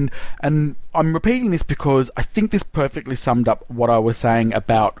Pinside, and I'm repeating this because I think this perfectly summed up what I was saying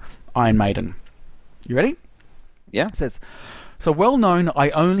about Iron Maiden. You ready? Yeah. It says, so well known, I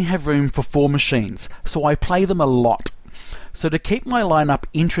only have room for 4 machines, so I play them a lot. So to keep my lineup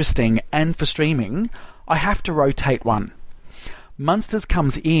interesting and for streaming, I have to rotate one. Munsters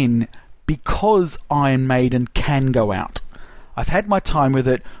comes in because Iron Maiden can go out. I've had my time with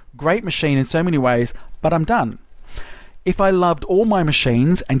it, great machine in so many ways, but I'm done. If I loved all my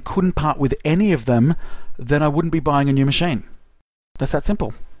machines and couldn't part with any of them, then I wouldn't be buying a new machine. That's that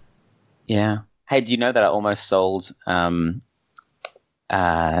simple. Yeah. Hey, do you know that I almost sold Metallica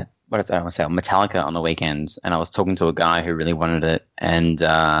on the weekends, and I was talking to a guy who really wanted it, and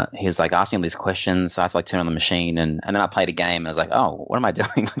he was like asking all these questions, so I had to like turn on the machine, and then I played a game, and I was like, oh, what am I doing?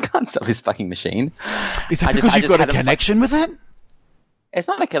 I can't sell this fucking machine. Is it because you've got a connection with it? It's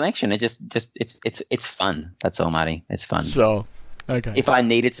not a connection. It just it's fun. That's all, Marty. It's fun. Sure. Okay. If I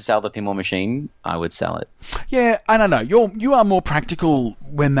needed to sell the pinball machine, I would sell it. Yeah, I don't know. You are more practical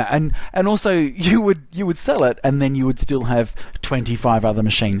when that, and also you would sell it, and then you would still have 25 other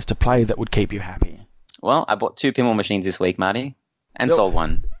machines to play that would keep you happy. Well, I bought 2 pinball machines this week, Marty, and sold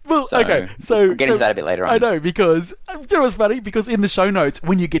one. Well, okay, so we'll get into that a bit later on. I know, because you know what's funny? Because in the show notes,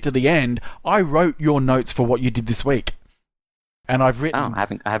 when you get to the end, I wrote your notes for what you did this week. And I've written. Oh, I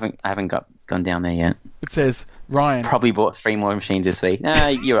haven't gone down there yet. It says Ryan probably bought 3 more machines this week. No,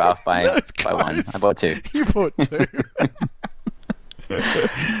 you were off by 1. I bought 2. You bought 2.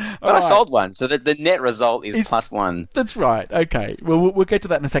 But I sold one, so the net result is +1. That's right. Okay. Well, we'll get to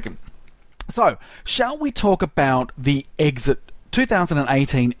that in a second. So, shall we talk about the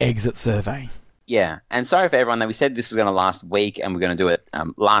 2018 exit survey? Yeah, and sorry for everyone that we said this was going to last week, and we're going to do it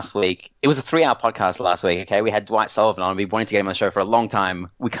last week. It was a 3-hour podcast last week, okay? We had Dwight Sullivan on. We wanted to get him on the show for a long time.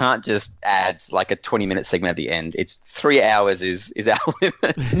 We can't just add like a 20-minute segment at the end. It's 3 hours is our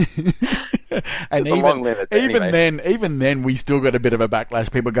limit. And it's a long limit. Even then, we still got a bit of a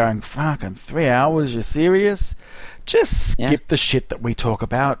backlash. People going, fucking 3 hours, you're serious? Just skip the shit that we talk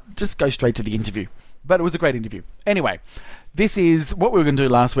about. Just go straight to the interview. But it was a great interview. Anyway, this is what we were going to do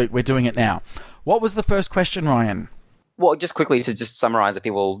last week. We're doing it now. What was the first question, Ryan? Well, just quickly to just summarize that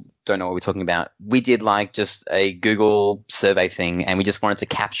people don't know what we're talking about. We did like just a Google survey thing, and we just wanted to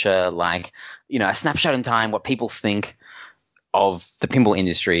capture like, you know, a snapshot in time, what people think of the pinball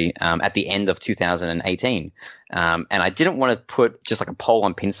industry at the end of 2018. And I didn't want to put just like a poll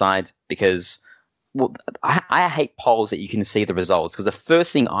on Pinside because, well, I hate polls that you can see the results, because the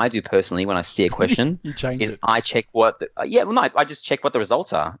first thing I do personally when I see a question is I check I just check what the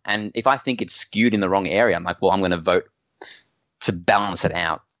results are. And if I think it's skewed in the wrong area, I'm like, well, I'm going to vote to balance it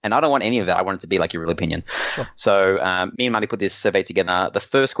out. And I don't want any of that. I want it to be like your real opinion. Sure. So me and Marty put this survey together. The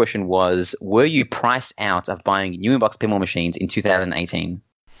first question was, were you priced out of buying new in-box pinball machines in 2018?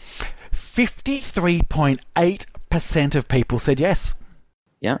 53.8% of people said yes.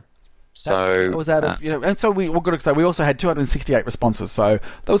 Yeah. So that was out of, and so we're going to say we also had 268 responses, so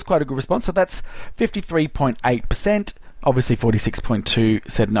that was quite a good response. So that's 53.8%. Obviously,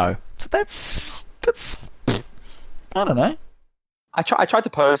 46.2 said no. So that's I don't know. I tried to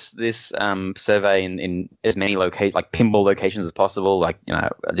post this survey in as many pinball locations as possible. Like, you know,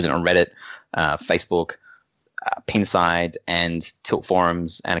 I did it on Reddit, Facebook, Pinside, and Tilt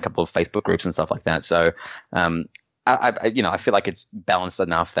forums, and a couple of Facebook groups and stuff like that. So. I feel like it's balanced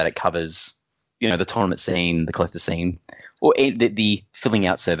enough that it covers, you know, the tournament scene, the collector scene, or the filling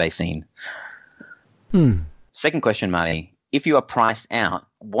out survey scene. Second question, Marty. If you are priced out,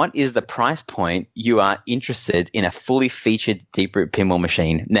 what is the price point you are interested in a fully featured Deep Root pinball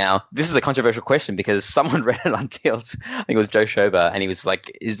machine? Now, this is a controversial question because someone read it on Tilt. I think it was Joe Schober, and he was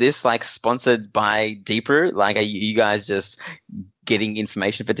like, is this like sponsored by Deep Root? Like, are you guys just getting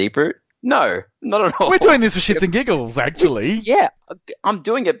information for Deep Root? No, not at all. We're doing this for shits and giggles, actually. Yeah, I'm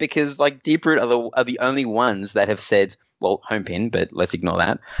doing it because like Deeproot are the only ones that have said, well, Homepin, but let's ignore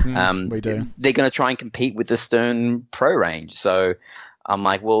that. We do. They're going to try and compete with the Stern Pro range. So I'm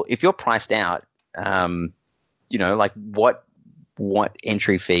like, well, if you're priced out, like what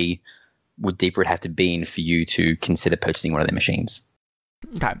entry fee would Deeproot have to be in for you to consider purchasing one of their machines?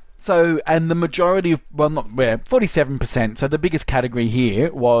 Okay. So, and the majority of, 47%. So the biggest category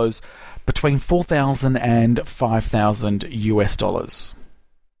here was between $4,000 and $5,000 US.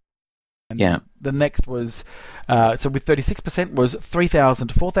 And yeah. The next was, so with 36% was $3,000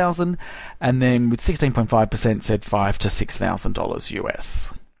 to $4,000, and then with 16.5% said $5,000 to $6,000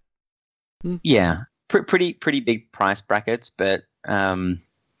 US. Yeah, pretty big price brackets, but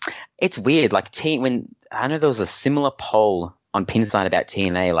it's weird. Like when I know there was a similar poll on Pinside about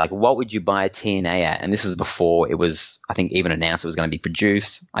TNA, like what would you buy a TNA at? And this was before it was, I think, even announced it was going to be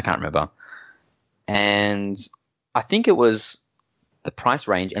produced. I can't remember. And I think it was the price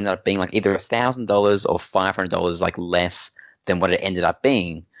range ended up being like either $1,000 or $500, like less than what it ended up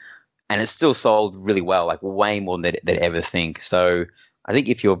being. And it still sold really well, like way more than they'd ever think. So I think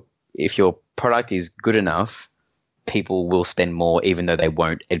if your product is good enough, people will spend more, even though they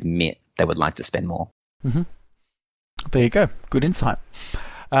won't admit they would like to spend more. Mm-hmm. There you go. Good insight.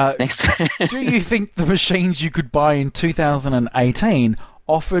 Next. Do you think the machines you could buy in 2018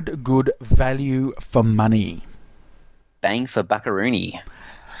 offered good value for money? Bang for buckaroony.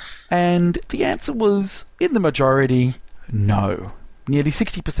 And the answer was, in the majority, no. Nearly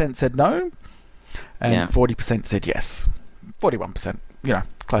 60% said no, and 40% said yes. 41%,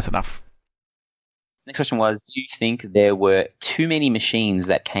 close enough. Next question was, do you think there were too many machines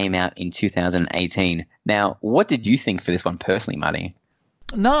that came out in 2018? Now, what did you think for this one personally, Marty?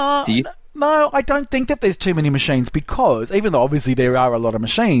 No, I don't think that there's too many machines, because even though obviously there are a lot of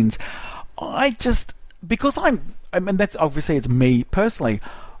machines, that's obviously it's me personally,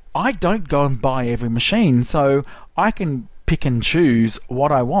 I don't go and buy every machine, so I can pick and choose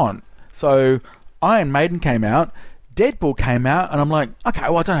what I want. So Iron Maiden came out, Deadpool came out, and I'm like, okay,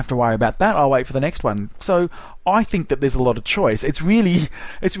 well, I don't have to worry about that. I'll wait for the next one. So I think that there's a lot of choice. It's really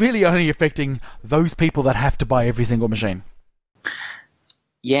only affecting those people that have to buy every single machine.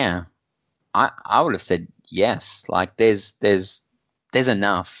 Yeah, I would have said yes. Like, there's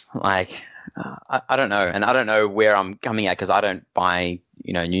enough. Like, I don't know, and I don't know where I'm coming at because I don't buy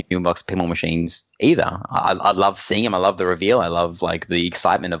new box pinball machines either. I love seeing them. I love the reveal. I love like the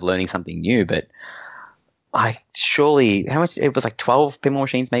excitement of learning something new, but. Surely, how much? It was like 12 pinball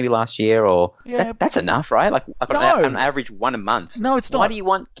machines maybe last year, or that's enough, right? Like on average, one a month. No, it's not. Why do you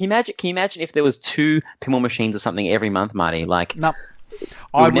want? Can you imagine if there was 2 pinball machines or something every month, Marty? Like, no.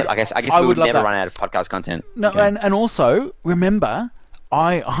 I guess we would never run out of podcast content. No, okay. and also remember,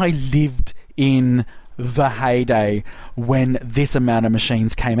 I lived in the heyday when this amount of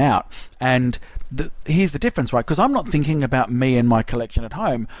machines came out, and here's the difference, right? Because I'm not thinking about me and my collection at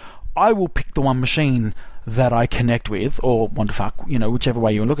home. I will pick the one machine that I connect with, or want to fuck, whichever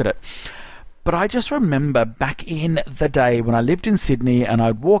way you look at it. But I just remember back in the day when I lived in Sydney and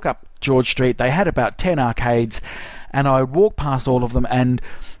I'd walk up George Street, they had about 10 arcades, and I would walk past all of them, and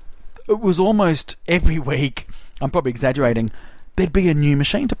it was almost every week, I'm probably exaggerating, there'd be a new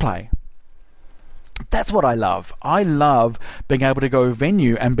machine to play. That's what I love. I love being able to go to a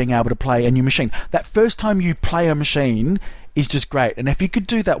venue and being able to play a new machine. That first time you play a machine is just great. And if you could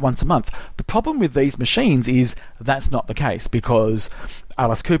do that once a month, the problem with these machines is that's not the case, because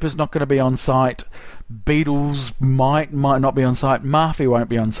Alice Cooper's not going to be on site, Beatles might not be on site, Murphy won't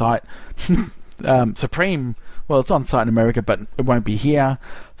be on site, Supreme, well, it's on site in America, but it won't be here.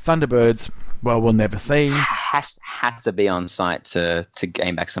 Thunderbirds, well, we'll never see. Has to be on site to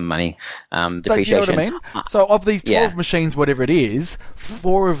gain back some money. Depreciation. But you know what I mean? So of these 12 machines, whatever it is,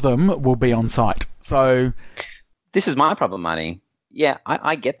 4 of them will be on site. So this is my problem, Marty. Yeah,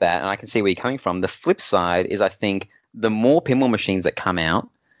 I get that, and I can see where you're coming from. The flip side is I think the more pinball machines that come out,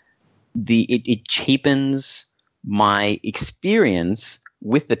 it cheapens my experience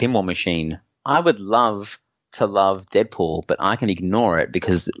with the pinball machine. I would love to love Deadpool, but I can ignore it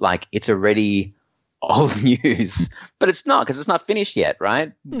because like it's already old news. But it's not, because it's not finished yet, right?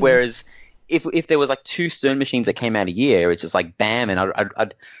 Mm-hmm. Whereas if there was like 2 Stern machines that came out a year, it's just like bam, and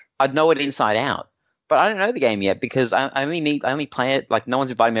I'd know it inside out. But I don't know the game yet because I only play it, like no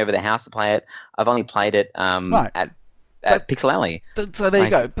one's invited me over to their house to play it. I've only played it at Pixel Alley. So there you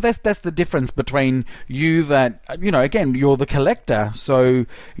go. But that's the difference between you that, again, you're the collector. So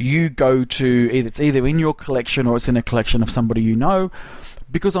you go to, it's either in your collection or it's in a collection of somebody you know.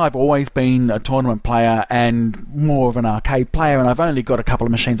 because I've always been a tournament player and more of an arcade player, and I've only got a couple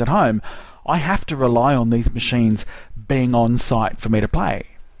of machines at home, I have to rely on these machines being on site for me to play.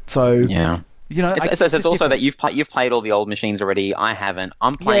 So Yeah. you know, It's also that you've played all the old machines already. I haven't.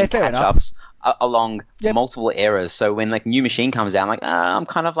 I'm playing fair catch-ups along Yep. multiple eras. So when like new machine comes out, I'm like, I'm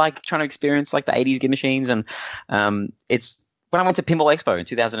kind of like trying to experience like the 80s game machines. And it's when I went to Pinball Expo in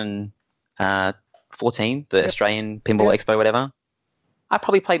 2014, the Australian Pinball Expo, whatever. I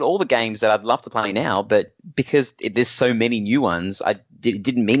probably played all the games that I'd love to play now, but because there's so many new ones, it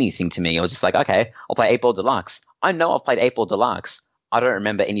didn't mean anything to me. I was just like, okay, I'll play 8 Ball Deluxe. I know I've played 8 Ball Deluxe. I don't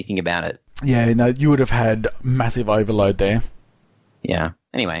remember anything about it. yeah, no, you would have had massive overload there. Yeah.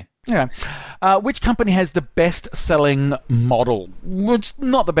 Anyway. Yeah. Which company has the best-selling model? Which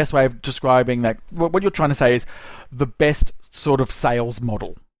not the best way of describing that. What you're trying to say is the best sort of sales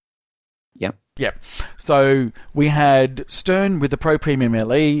model. Yep. Yep. So we had Stern with the Pro Premium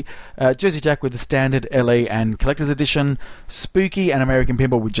LE, Jersey Jack with the Standard LE and Collector's Edition, Spooky and American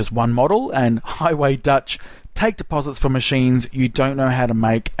Pinball with just one model, and Highway Dutch take deposits for machines you don't know how to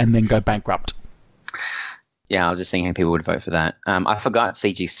make and then go bankrupt. Yeah, I was just seeing how people would vote for that. I forgot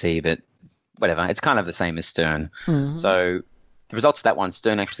CGC, but whatever. It's kind of the same as Stern. Mm-hmm. So the results of that one,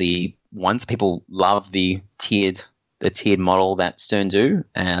 Stern actually won. People love the tiered model that Stern do,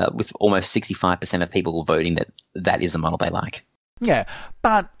 with almost 65% of people voting that is the model they like. Yeah,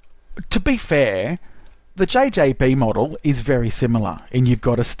 but to be fair, the JJB model is very similar, and you've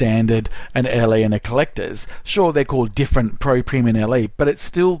got a Standard, an LE, and a Collector's. Sure, they're called different Pro Premium and LE, but it's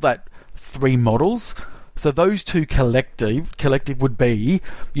still that 3 models. So those two collective would be,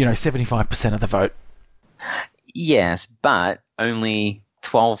 75% of the vote. Yes, but only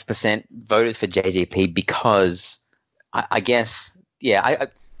 12% voted for JJP because I guess, I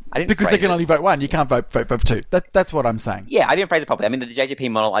didn't Because they phrase can it. only vote one, you can't vote for two. That's what I'm saying. Yeah, I didn't phrase it properly. I mean, the JJP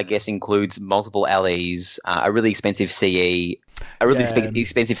model, I guess, includes multiple LEs, a really expensive CE, a really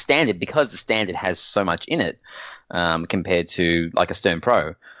expensive Standard, because the Standard has so much in it compared to like a Stern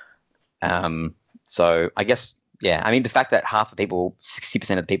Pro. So I guess, I mean, the fact that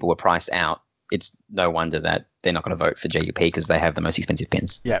 60% of the people were priced out, it's no wonder that they're not going to vote for JJP because they have the most expensive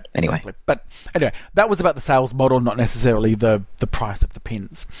pins. Yeah, Anyway. exactly. But anyway, that was about the sales model, not necessarily the price of the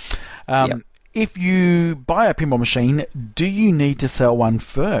pins. If you buy a pinball machine, do you need to sell one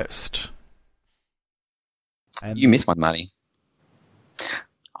first? And You missed one, Marty.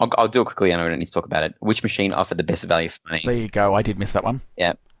 I'll do it quickly. I know we don't need to talk about it. Which machine offered the best value for money? there you go. I did miss that one.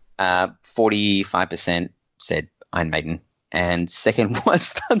 Yeah. 45% said Iron Maiden. And second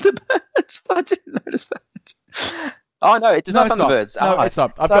was Thunderbirds. I didn't notice that. Oh, no, it does not it's not. Thunderbirds. No, Oh, it's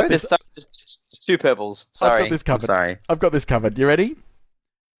not. I've sorry, got this. there's two purples. Sorry. I've got this covered. I'm sorry. I've got this covered. You ready?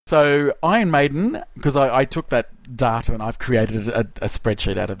 So Iron Maiden, because I took that data and I've created a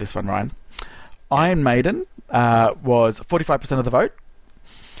spreadsheet out of this one, Ryan. Iron Maiden was 45% of the vote.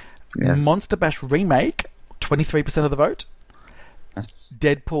 Yes. Monster Bash Remake, 23% of the vote. That's-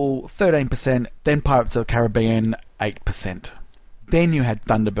 Deadpool, 13%. Then Pirates of the Caribbean, 8%. Then you had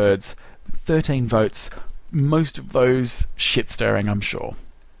Thunderbirds, 13 votes. Most of those shit-stirring, I'm sure.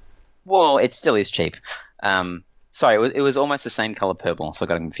 Well, it still is cheap. Sorry, it was almost the same color purple, so I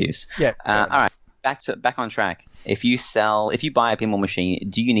got confused. Yeah. All right, back on track. If you buy a pinball machine,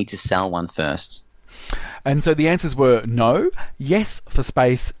 do you need to sell one first? And so the answers were no, yes for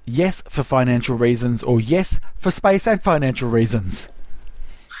space, yes for financial reasons, or yes for space and financial reasons.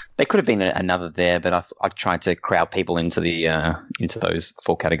 There could have been another there, but I tried to crowd people into those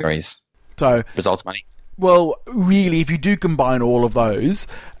 4 categories. So, Results money. well, really, if you do combine all of those,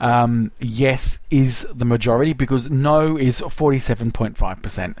 yes is the majority because no is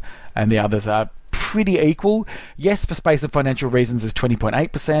 47.5%, and the others are pretty equal. Yes for space and financial reasons is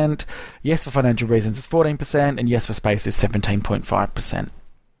 20.8%, yes for financial reasons is 14%, and yes for space is 17.5%.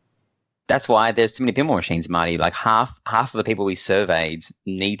 That's why there's too many pinball machines, Marty. Like half of the people we surveyed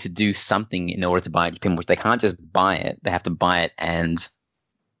need to do something in order to buy a pinball. They can't just buy it. They have to buy it and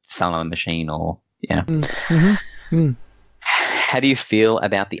sell on a machine or, yeah. How do you feel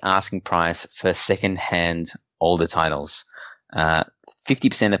about the asking price for second-hand older titles?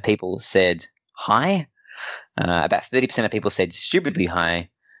 50% of people said high. About 30% of people said stupidly high.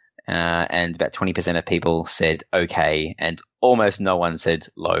 And about 20% of people said okay, and almost no one said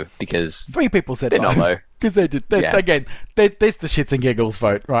low because 3 people said they're not low. because they did. Yeah. Again, there's the shits and giggles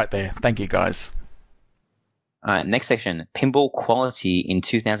vote right there. Thank you, guys. All right, next section, pinball quality in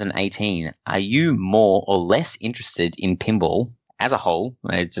 2018. Are you more or less interested in pinball as a whole,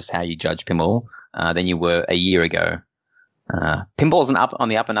 it's just how you judge pinball, than you were a year ago? Pinball's on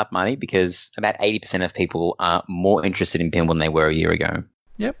the up and up, Marty, because about 80% of people are more interested in pinball than they were a year ago.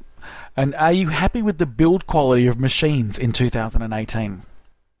 Yep. And are you happy with the build quality of machines in 2018?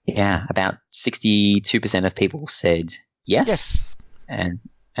 Yeah, about 62% of people said yes. And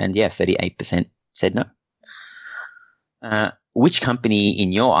 38% said no. Which company,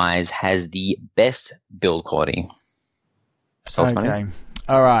 in your eyes, has the best build quality? Results, Okay. Money?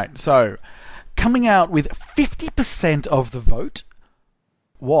 All right. So, coming out with 50% of the vote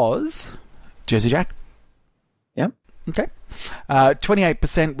was Jersey Jack. Yep. Okay.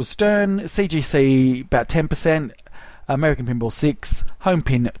 28% was Stern, CGC about 10%, American Pinball 6, Home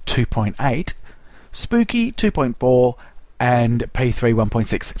Pin 2.8, Spooky 2.4, and P3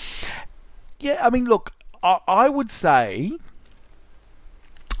 1.6. Yeah, I mean, look, I would say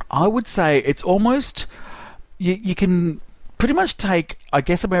it's almost you can pretty much take, I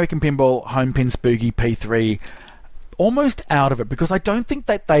guess, American Pinball, Home Pin, Spooky, P3 almost out of it, because I don't think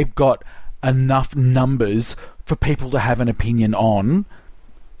that they've got enough numbers for people to have an opinion on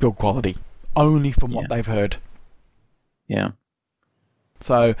build quality, only from what they've heard. Yeah.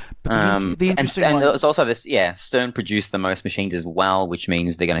 So, but the and interesting one, there's also this, Stern produced the most machines as well, which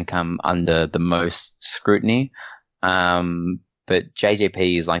means they're going to come under the most scrutiny. But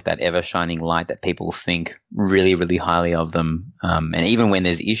JJP is like that ever shining light that people think really, really highly of them. And even when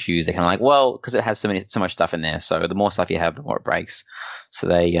there's issues, they're kind of like, well, because it has so much stuff in there. So the more stuff you have, the more it breaks. So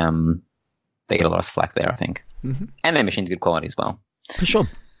they get a lot of slack there, I think. Mm-hmm. And their machine's good quality as well. For sure.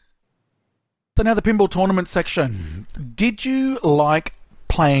 So now the pinball tournament section. Did you like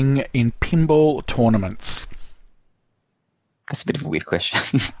playing in pinball tournaments? That's a bit of a weird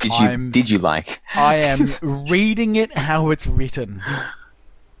question. Did you like? I am reading it how it's written.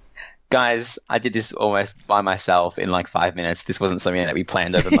 Guys, I did this almost by myself in like 5 minutes. This wasn't something that we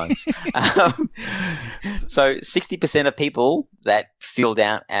planned over months. So 60% of people that filled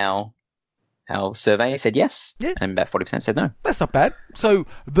out our survey said yes, and about 40% said no. That's not bad. So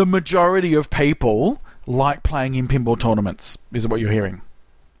the majority of people like playing in pinball tournaments, is what you're hearing?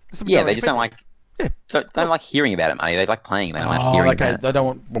 Yeah, they just don't like. Yeah. So they don't like hearing about it, Money. They like playing. They don't like hearing about it. They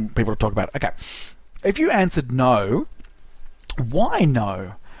don't want people to talk about it. Okay. If you answered no, why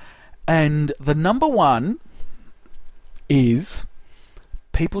no? And the number one is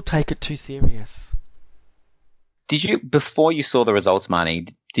people take it too serious. Did you, before you saw the results, Marnie,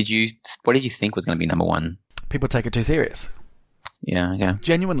 what did you think was going to be number one? People take it too serious. Yeah, okay.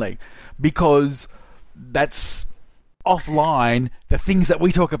 Genuinely. Because that's offline, the things that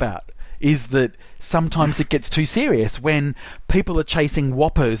we talk about is that sometimes it gets too serious when people are chasing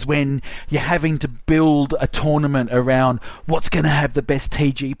whoppers, when you're having to build a tournament around what's going to have the best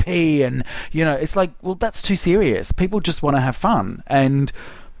TGP, and, you know, it's like, well, that's too serious. People just want to have fun. And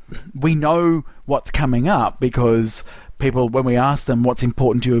we know what's coming up because people, when we ask them what's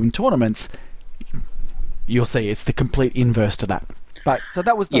important to you in tournaments, you'll see it's the complete inverse to that. But so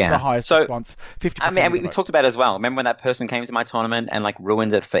that was the highest response. 50%. I mean, we talked about it as well. Remember when that person came to my tournament and like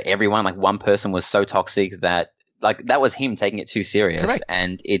ruined it for everyone? Like one person was so toxic that like that was him taking it too serious. Correct.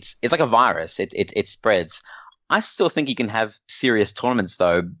 And it's like a virus. It spreads. I still think you can have serious tournaments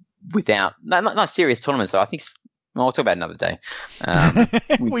though without not serious tournaments though. I think. Well, we'll talk about it another day.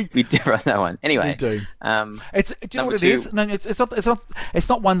 We differ on that one. Anyway, we do. Do you know what it two, is? No, it's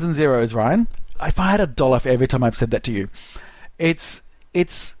not ones and zeros, Ryan. If I had $1 for every time I've said that to you, it's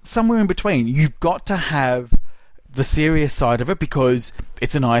somewhere in between. You've got to have the serious side of it because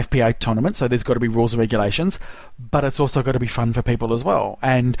it's an IFPA tournament, so there's got to be rules and regulations, but it's also got to be fun for people as well.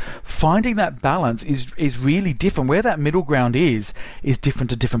 And finding that balance is really different. Where that middle ground is different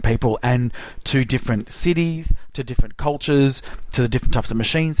to different people and to different cities, to different cultures, to the different types of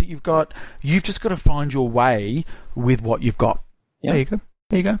machines that you've got. You've just got to find your way with what you've got. Yeah.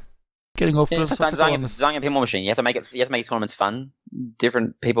 There you go. Getting off. Sometimes designing a pinball machine, you have to make tournaments fun.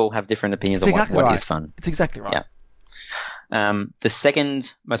 Different people have different opinions on what is fun. It's exactly right. Yeah. The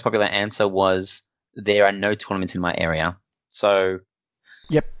second most popular answer was there are no tournaments in my area. So,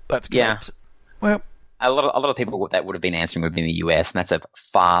 yep, that's correct. Yeah. Well, a lot of people that would have been answering would be in the US, and that's a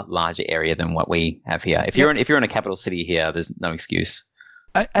far larger area than what we have here. If you're in a capital city here, there's no excuse.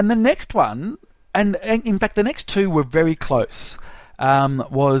 And the next one, and in fact, the next two were very close.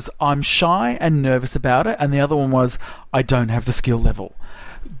 Was I'm shy and nervous about it, and the other one was I don't have the skill level.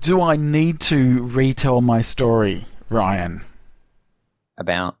 Do I need to retell my story, Ryan?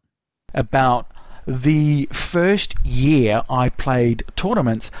 About the first year I played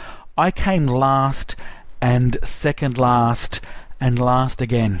tournaments, I came last and second last and last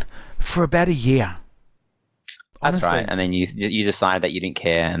again for about a year. That's Honestly. right. And then you decided that you didn't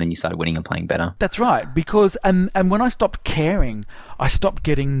care, and then you started winning and playing better. That's right. Because and when I stopped caring, I stopped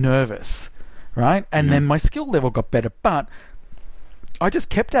getting nervous, right? And then my skill level got better. But I just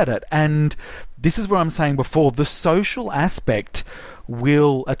kept at it. And this is where I'm saying before, the social aspect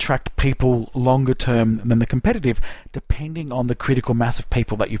will attract people longer term than the competitive, depending on the critical mass of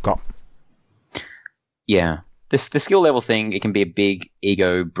people that you've got. Yeah. The skill level thing, it can be a big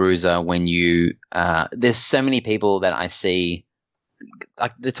ego bruiser when you there's so many people that I see,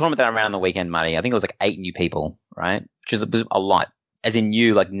 like the tournament that I ran on the weekend, Marty, I think it was like 8 new people, right? Which is a lot. As in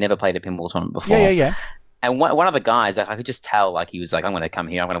you, like, never played a pinball tournament before. Yeah. And one of the guys, I could just tell, like, he was like, I'm going to come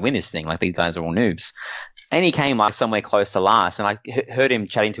here, I'm going to win this thing. Like, these guys are all noobs. And he came, like, somewhere close to last. And I heard him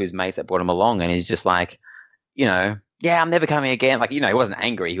chatting to his mates that brought him along. And he's just like, you know, yeah, I'm never coming again. Like, you know, he wasn't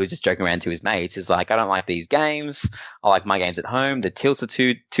angry. He was just joking around to his mates. He's like, I don't like these games. I like my games at home. The tilts are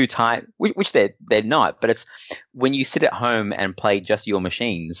too tight, which they're not. But it's when you sit at home and play just your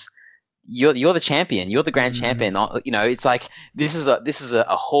machines, you're the champion. You're the grand champion. You know, it's like this is a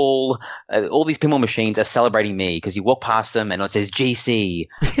whole. All these pinball machines are celebrating me because you walk past them and it says GC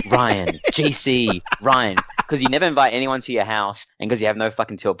Ryan, GC Ryan. Because you never invite anyone to your house, and because you have no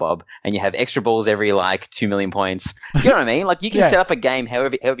fucking tilt bob, and you have extra balls every like 2 million points. You know what I mean? Like you can set up a game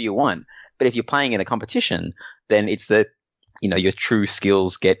however you want. But if you're playing in a competition, then it's your true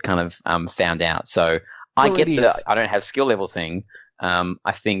skills get kind of found out. So I get I don't have skill level thing.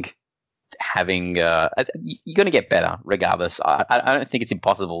 I think having you're going to get better regardless. I don't think it's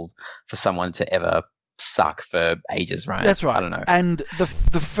impossible for someone to ever suck for ages, right? That's right. I don't know. And the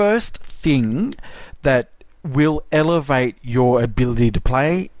first thing that will elevate your ability to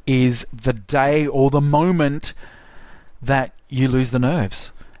play is the day or the moment that you lose the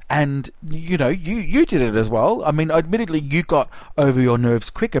nerves. And, you know, you did it as well. I mean, admittedly, you got over your nerves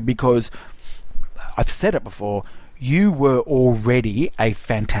quicker because, I've said it before, you were already a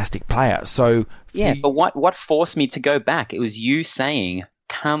fantastic player. So yeah, but what forced me to go back? It was you saying,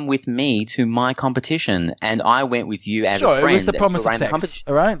 come with me to my competition, and I went with you as a friend. It was the promise of sex,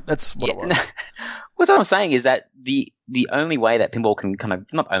 all right? That's what it was. What I'm saying is that the only way that pinball can kind of,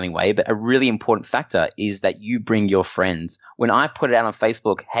 not only way, but a really important factor is that you bring your friends. When I put it out on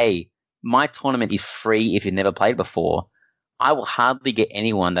Facebook, hey, my tournament is free if you've never played before, I will hardly get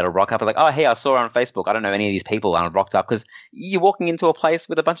anyone that'll rock up and like, oh, hey, I saw her on Facebook. I don't know any of these people, and I rocked up because you're walking into a place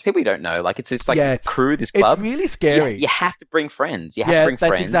with a bunch of people you don't know. Like it's this like crew, this club. It's really scary. You have to bring friends. You have to bring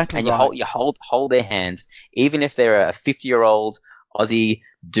friends, exactly and right. you hold their hand, even if they're a 50-year-old Aussie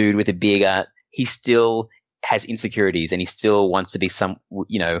dude with a beer. He still has insecurities, and he still wants to be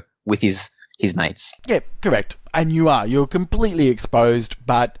with his mates. Yeah, correct. And you're completely exposed,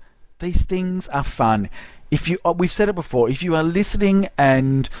 but these things are fun. We've said it before, if you are listening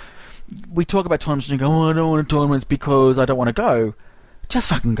and we talk about tournaments and you go, oh, I don't want to tournaments because I don't want to go, just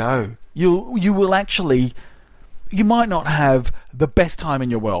fucking go. You will actually, you might not have the best time in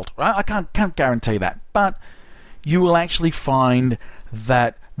your world, right? I can't guarantee that, but you will actually find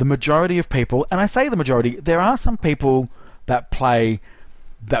that the majority of people, and I say the majority, there are some people that play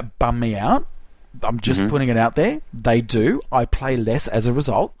that bum me out. I'm just putting it out there. They do. I play less as a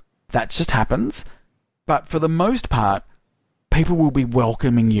result. That just happens. But for the most part, people will be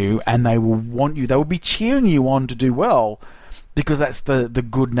welcoming you and they will want you. They will be cheering you on to do well because that's the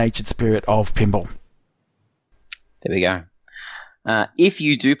good-natured spirit of pinball. There we go. If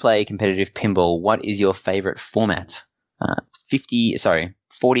you do play competitive pinball, what is your favorite format?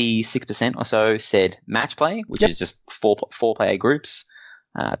 46% or so said match play, which is just four-player groups.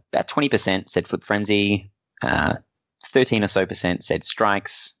 About 20% said Flip Frenzy. 13 or so % said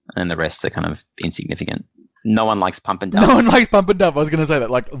strikes, and the rest are kind of insignificant. No one likes pump and dump. No one likes pump and dump. I was going to say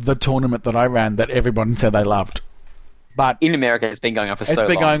that, like the tournament that I ran that everyone said they loved. But in America, it's been going on for so long. It's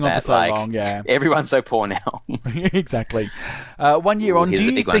been going on for so long, yeah. Everyone's so poor now. Exactly. 1 year on, do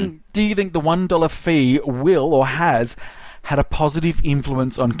you think the $1 fee will or has had a positive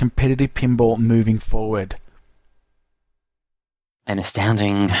influence on competitive pinball moving forward? An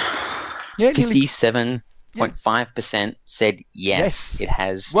astounding 57.5% said yes. It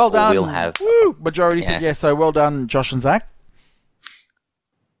has. Well done. Will have. Woo! Majority said yes. So well done, Josh and Zach.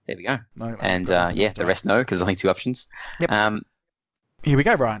 There we go. The rest no, because there's only 2 options. Yep. Here we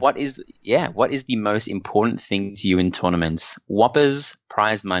go, Brian. What is the most important thing to you in tournaments? Whoppers,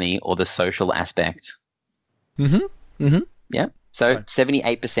 prize money, or the social aspect? Yeah. So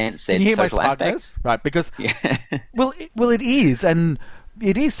 78% said social aspect. Right, because well, it is, and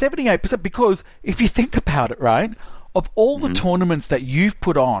it is 78% because if you think about it, right, of all the tournaments that you've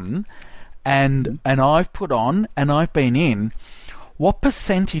put on, and I've put on, and I've been in, what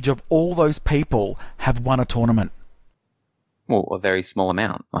percentage of all those people have won a tournament? Well, a very small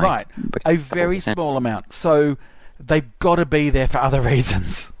amount. Right, a very small amount. So they've got to be there for other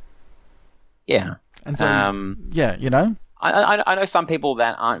reasons. Yeah. And so, you know. I know some people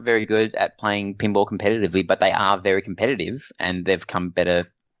that aren't very good at playing pinball competitively, but they are very competitive and they've become better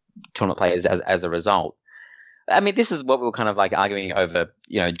tournament players as a result. I mean, this is what we were kind of like arguing over,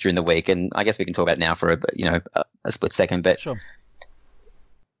 during the week, and I guess we can talk about it now for a split second. But Sure.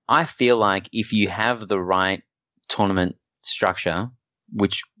 I feel like if you have the right tournament structure,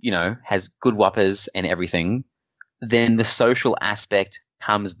 which has good whoppers and everything, then the social aspect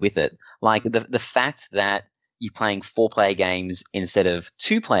comes with it. Like the fact that you're playing 4-player games instead of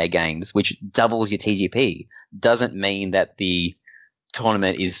 2-player games, which doubles your TGP, doesn't mean that the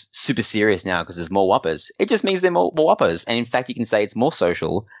tournament is super serious now because there's more whoppers. It just means there are more whoppers. And in fact, you can say it's more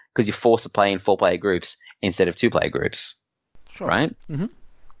social because you're forced to play in 4-player groups instead of 2-player groups. Sure. Right? Mm-hmm.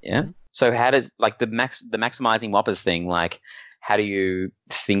 Yeah. So how does the maximizing whoppers thing, like, how do you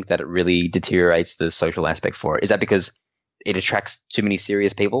think that it really deteriorates the social aspect for it? Is that because it attracts too many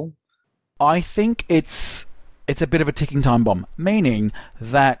serious people? I think it's a bit of a ticking time bomb, meaning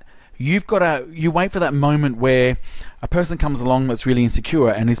that you wait for that moment where a person comes along that's really insecure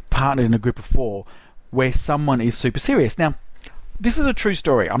and is partnered in a group of 4 where someone is super serious. Now, this is a true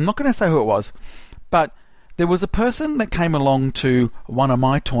story. I'm not going to say who it was, but there was a person that came along to one of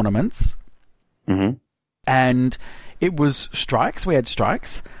my tournaments, Mm-hmm. and it was strikes. We had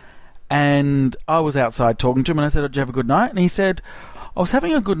strikes, and I was outside talking to him, and I said, "Did you have a good night?" And he said, "I was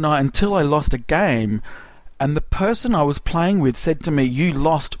having a good night until I lost a game, and the person I was playing with said to me, 'You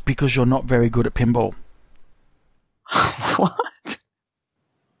lost because you're not very good at pinball.'" What?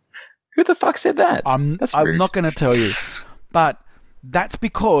 Who the fuck said that? I'm rude. not going to tell you, but that's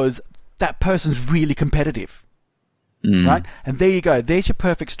because that person's really competitive. Right? And there you go. There's your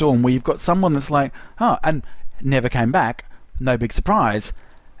perfect storm where you've got someone that's like, oh, and never came back. No big surprise.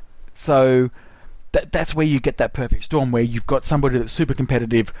 So that's where you get that perfect storm where you've got somebody that's super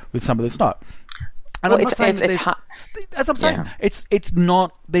competitive with somebody that's not. And I'm not saying that it's hard. as I'm saying, Yeah. it's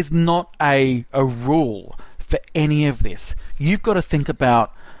not. There's not a rule for any of this. You've got to think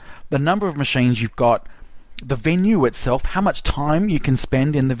about the number of machines you've got, the venue itself, how much time you can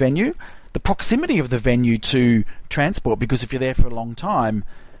spend in the venue, the proximity of the venue to transport, because if you're there for a long time,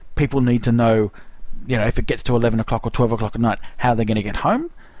 people need to know, if it gets to 11 o'clock or 12 o'clock at night, how they're going to get home.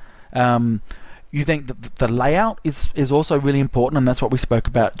 You think that the layout is also really important, and that's what we spoke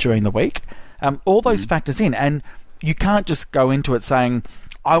about during the week. All those factors in, and you can't just go into it saying,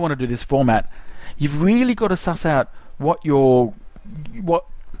 I want to do this format. You've really got to suss out what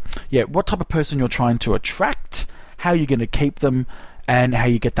type of person you're trying to attract, how you're going to keep them, and how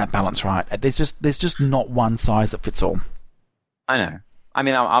you get that balance right. There's just not one size that fits all. I know. I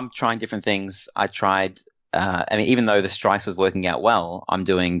mean, I'm trying different things. I tried. Even though the strikes was working out well, I'm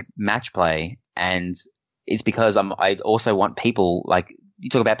doing match play, and it's because I also want people, like, you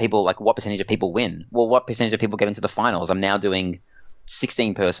talk about people, like, what percentage of people win? Well, what percentage of people get into the finals? I'm now doing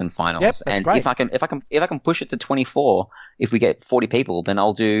 16-person finals. Yep, that's and great. if I can push it to 24, if we get 40 people, then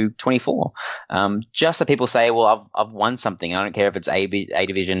I'll do 24. Just so people say, well, I've won something. I don't care if it's A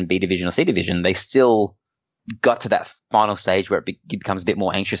division, B division, or C division. They still got to that final stage where it becomes a bit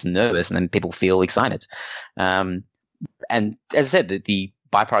more anxious and nervous, and then people feel excited. And as I said, the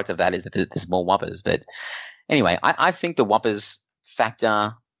byproduct of that is that there's more whoppers. But anyway, I think the whoppers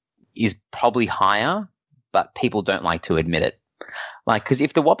factor is probably higher, but people don't like to admit it. Like, because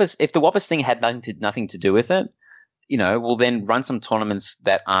if the whoppers thing had nothing to do with it, we'll then run some tournaments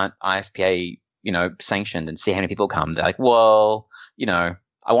that aren't IFPA, sanctioned, and see how many people come. They're like, well,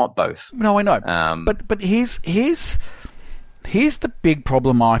 I want both. No, I know. But here's the big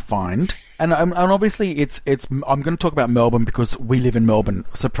problem I find, and obviously it's I'm going to talk about Melbourne because we live in Melbourne.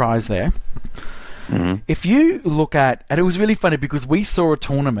 Surprise there. Mm-hmm. If you look at, and it was really funny because we saw a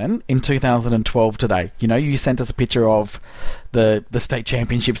tournament in 2012 today. You sent us a picture of the state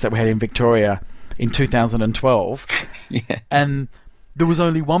championships that we had in Victoria in 2012. Yes. And there was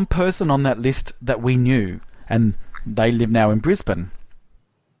only one person on that list that we knew, and they live now in Brisbane.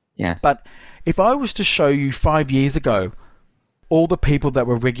 Yes. But if I was to show you 5 years ago all the people that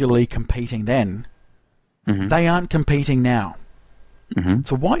were regularly competing then, Mm-hmm. they aren't competing now. Mm-hmm.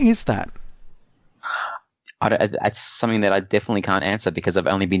 So why is that? That's something that I definitely can't answer because I've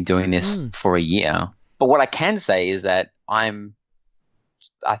only been doing this for a year. But what I can say is that I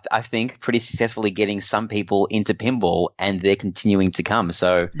think, pretty successfully getting some people into pinball, and they're continuing to come.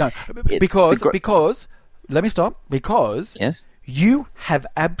 So No, because let me stop. Because yes, you have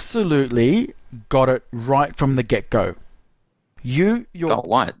absolutely got it right from the get-go. Your got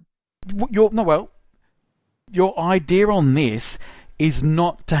what? Your idea on this is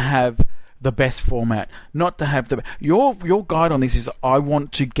not to have the best format, not to have the... Your guide on this is, I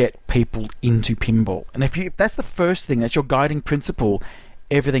want to get people into pinball. And if that's the first thing, that's your guiding principle,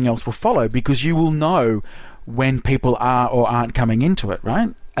 everything else will follow, because you will know when people are or aren't coming into it,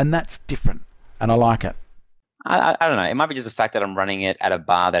 right? And that's different, and I like it. I don't know. It might be just the fact that I'm running it at a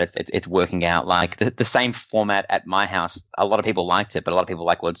bar that it's working out. Like the same format at my house, a lot of people liked it, but a lot of people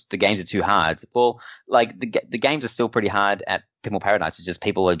like, well, the games are too hard. Well, like the games are still pretty hard at Pinball Paradise. It's just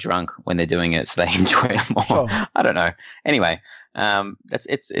people are drunk when they're doing it, so they enjoy it more. Sure. I don't know. Anyway,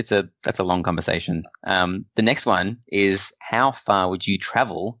 that's a long conversation. The next one is, how far would you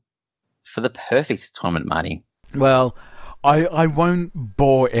travel for the perfect tournament, Marty? Well, I won't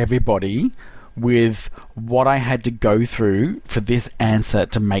bore everybody with what I had to go through for this answer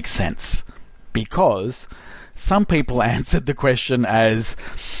to make sense, because some people answered the question as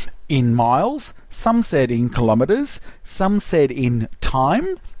in miles, some said in kilometers, some said in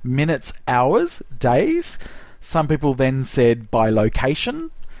time, minutes, hours, days. Some people then said by location.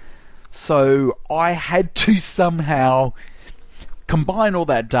 So I had to somehow combine all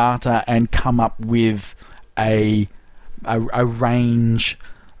that data and come up with a range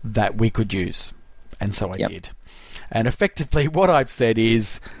that we could use. And so I did. And effectively what I've said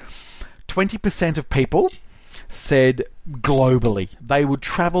is 20% of people said globally they would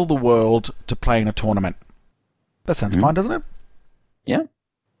travel the world to play in a tournament. That sounds fine, doesn't it? Yeah.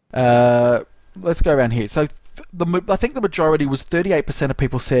 Let's go around here. So I think the majority was 38% of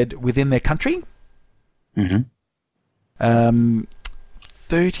people said within their country.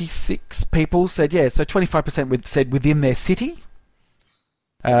 36 people said, so 25% said within their city.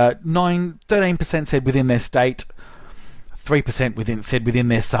 13% said within their state, 3% said within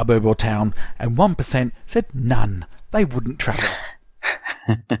their suburb or town, and 1% said none. They wouldn't travel.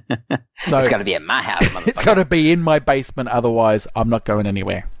 So, it's got to be at my house, motherfucker. It's got to be in my basement, otherwise I'm not going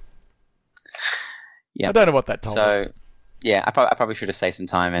anywhere. Yeah, I don't know what that told us. Yeah, I probably should have saved some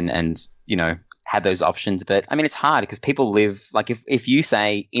time and had those options. But I mean, it's hard because people live, like if you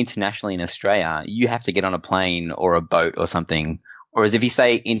say internationally in Australia, you have to get on a plane or a boat or something. Whereas if you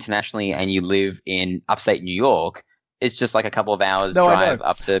say internationally and you live in upstate New York, it's just like a couple of hours drive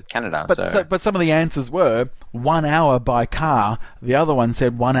up to Canada. But some of the answers were 1 hour by car. The other one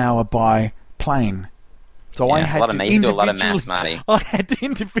said 1 hour by plane. So I had to do a lot of maths, Marty. I had to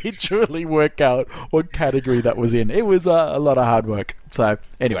individually work out what category that was in. It was a lot of hard work. So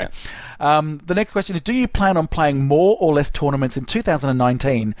anyway, the next question is, do you plan on playing more or less tournaments in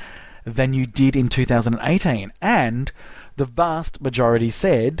 2019 than you did in 2018? And the vast majority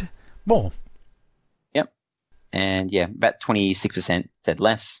said more. Yep. And about 26% said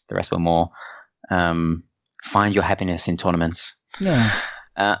less. The rest were more. Find your happiness in tournaments.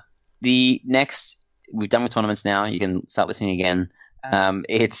 Yeah. The next, we're done with tournaments now. You can start listening again.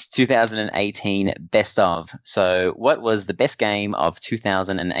 It's 2018 best of. So what was the best game of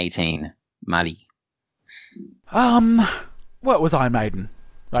 2018, Marty? Well, it was Iron Maiden.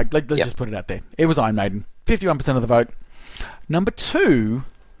 Let's just put it out there. It was Iron Maiden. 51% of the vote. Number 2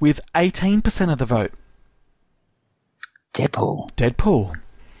 with 18% of the vote. Deadpool.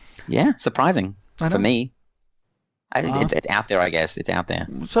 Yeah, surprising for me. It's out there, I guess. It's out there.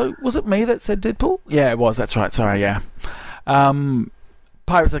 So was it me that said Deadpool? Yeah, it was. That's right. Sorry, yeah. Pirates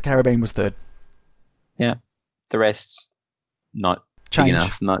of the Caribbean was 3rd. Yeah. The rest's not Change. Big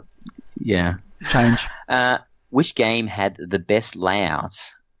enough. Not, yeah. Change. Which game had the best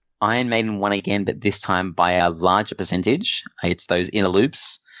layouts? Iron Maiden won again, but this time by a larger percentage. It's those inner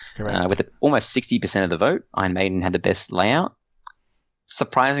loops. Correct. With almost 60% of the vote, Iron Maiden had the best layout.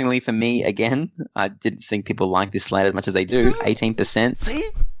 Surprisingly for me, again, I didn't think people like this layout as much as they do. 18%. See?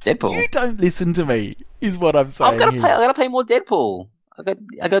 Deadpool. You don't listen to me, is what I'm saying. I've got to play more Deadpool. I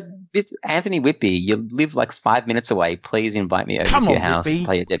got Anthony Whitby. You live like 5 minutes away. Please invite me over to your house to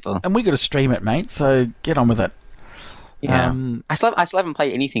play your Deadpool. And we got to stream it, mate. So get on with it. Yeah, I still haven't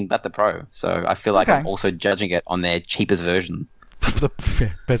played anything but the Pro, so I feel like I'm also judging it on their cheapest version. The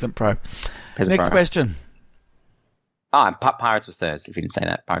Peasant Pro. Next question. Oh, Pirates was 3rd. If you didn't say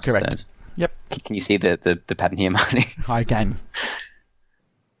that, Pirates was 3rd. Yep. Can you see the pattern here, Marty? I can.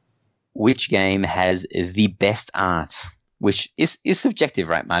 Which game has the best art? Which is subjective,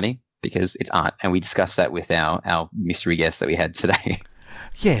 right, Marty? Because it's art, and we discussed that with our mystery guest that we had today.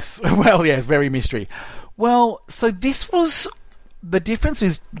 Yes. Well, yeah, very mystery. Well, so this was... The difference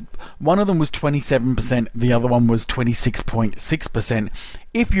is one of them was 27%, the other one was 26.6%.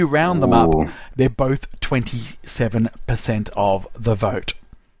 If you round them up, they're both 27% of the vote.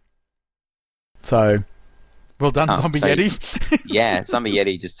 So, well done, Zombie Yeti. Yeah, Zombie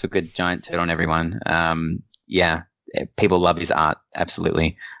Yeti just took a giant turn on everyone. Yeah, people love his art.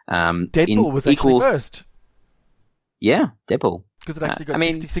 Absolutely. Deadpool was actually first. Yeah, Deadpool. Because it actually got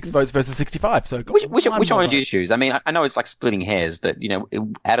 66 votes versus 65. So which one would you choose? I mean, I know it's like splitting hairs, but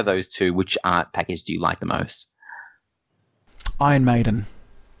out of those two, which art package do you like the most? Iron Maiden.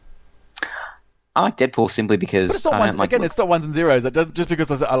 I like Deadpool simply because it's not ones and zeros. Just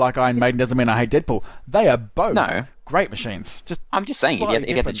because I like Iron Maiden doesn't mean I hate Deadpool. They are both great machines. I'm just saying, if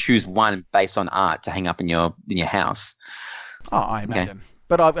you had to choose one based on art to hang up in your house. Oh, Iron Maiden.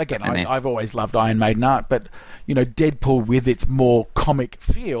 But I've always loved Iron Maiden art. But Deadpool with its more comic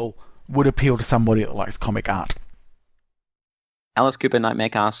feel would appeal to somebody that likes comic art. Alice Cooper, Nightmare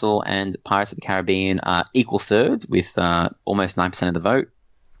Castle, and Pirates of the Caribbean are equal thirds with almost 9% of the vote.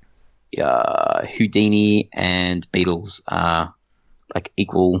 Houdini and Beatles are like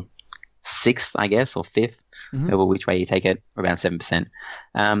equal sixth, I guess, or fifth, over which way you take it, around 7%.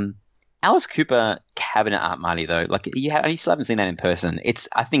 Alice Cooper cabinet art, Marty, though, like you still haven't seen that in person.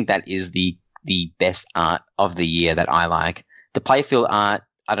 I think that is the best art of the year that I like. The playfield art,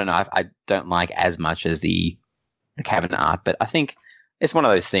 I don't know, I don't like as much as the cabinet art, but I think it's one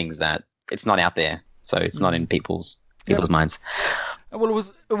of those things that it's not out there, so it's not in people's minds. Well, it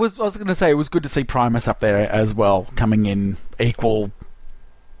was. I was going to say it was good to see Primus up there as well, coming in equal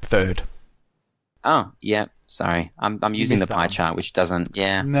third. Oh yeah, sorry, I'm using the pie chart, which doesn't.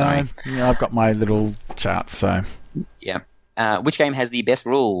 Yeah, no, sorry. Yeah, I've got my little charts. So yeah, which game has the best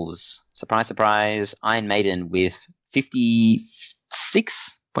rules? Surprise, surprise! Iron Maiden with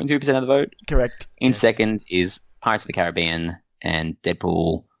 56.2% of the vote. Correct. In second is Pirates of the Caribbean, and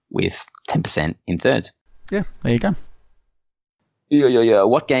Deadpool with 10% in third. Yeah, there you go. Yeah.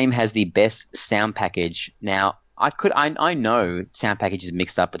 What game has the best sound package? Now, I know sound package is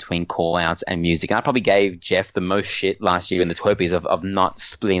mixed up between call-outs and music, and I probably gave Jeff the most shit last year in the Twerpies of not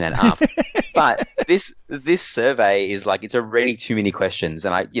splitting that up. But this survey is like, it's already too many questions,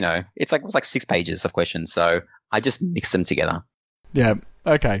 and it was like 6 pages of questions, so I just mixed them together. Yeah,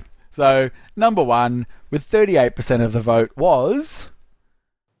 okay. So, number one, with 38% of the vote was...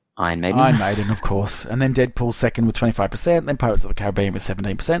 Iron Maiden, of course. And then Deadpool second with 25%, then Pirates of the Caribbean with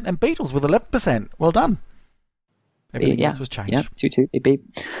 17%, and Beatles with 11%. Well done. Everything else was changed. Yeah, 2-2, beep.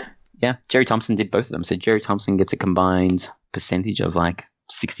 Yeah, Jerry Thompson did both of them. So Jerry Thompson gets a combined percentage of like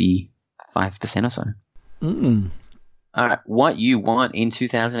 65% or so. All right, what you want in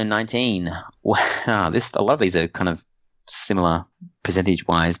 2019? Wow, a lot of these are kind of similar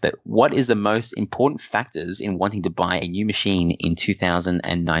percentage-wise, but what is the most important factors in wanting to buy a new machine in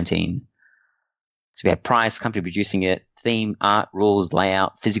 2019? So we have price, company producing it, theme, art, rules,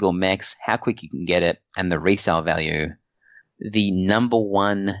 layout, physical mechs, how quick you can get it, and the resale value. The number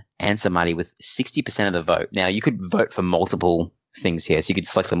one answer, Marty, with 60% of the vote. Now, you could vote for multiple things here, so you could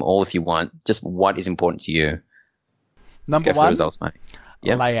select them all if you want. Just what is important to you? Number one, results, Marty.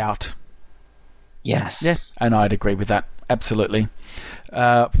 Yep. Layout. Yes. Yes, and I'd agree with that. Absolutely.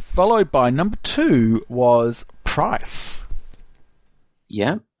 Followed by number 2 was price.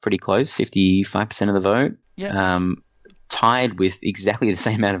 Yeah, pretty close. 55% of the vote. Yeah. Tied with exactly the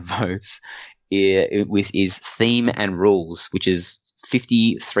same amount of votes is theme and rules, which is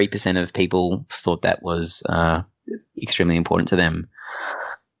 53% of people thought that was extremely important to them.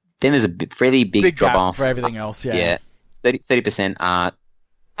 Then there's a fairly big drop off for everything else. Yeah. Yeah. 30% art.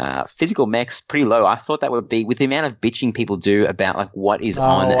 Physical mechs pretty low. I thought that would be, with the amount of bitching people do about like what is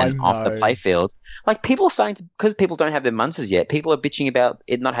on and off the playfield. Like people are starting to, because people don't have their Munsters yet, people are bitching about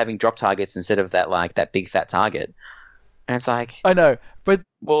it not having drop targets instead of that big fat target. And it's like, I know, but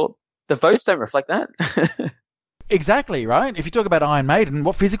well, the votes don't reflect that. Exactly, right? If you talk about Iron Maiden,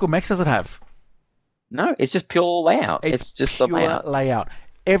 what physical mechs does it have? No, it's just pure layout. It's just the layout.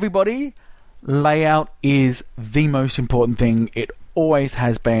 Everybody, layout is the most important thing. It always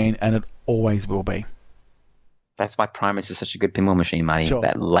has been, and it always will be. That's why Primus is such a good pinball machine, Marty. Sure.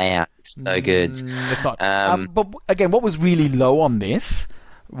 That layout is so good. It's not. But again, what was really low on this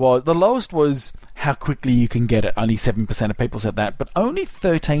was, the lowest was how quickly you can get it. Only 7% of people said that, but only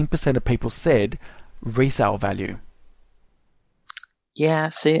 13% of people said resale value. Yeah,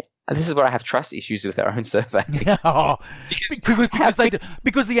 see, this is where I have trust issues with our own survey.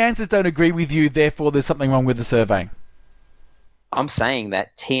 Because the answers don't agree with you, therefore there's something wrong with the survey. I'm saying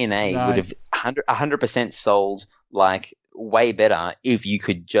that TNA would have 100% sold like way better if you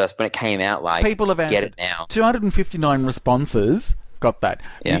could just, when it came out, like, people have answered. Get it now. 259 responses got that.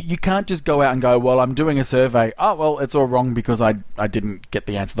 Yeah. You can't just go out and go, well, I'm doing a survey. Oh, well, it's all wrong because I didn't get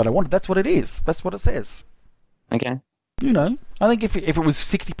the answer that I wanted. That's what it is. That's what it says. Okay. You know, I think if it was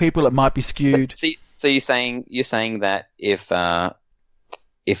 60 people, it might be skewed. So you're saying that if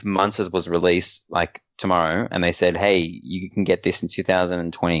if Munsters was released like tomorrow and they said, hey, you can get this in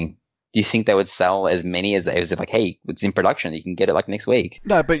 2020, do you think they would sell as many as they was like, hey, it's in production, you can get it like next week?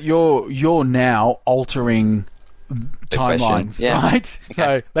 No, but you're now altering timelines, right? Okay.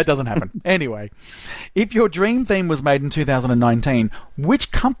 So that doesn't happen. Anyway, if your dream theme was made in 2019,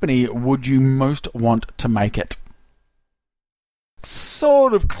 which company would you most want to make it?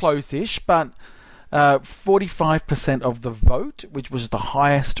 Sort of close-ish, but 45% of the vote, which was the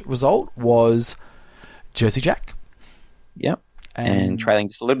highest result, was Jersey Jack. Yep. And trailing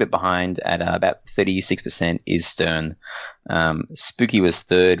just a little bit behind at about 36% is Stern. Spooky was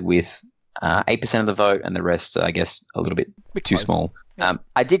third with 8% of the vote, and the rest, I guess, a little bit too close. small. Yeah.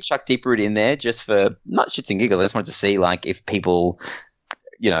 I did chuck Deep Root in there just for not shits and giggles. I just wanted to see like if people,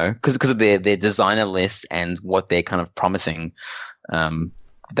 because of their designer lists and what they're kind of promising,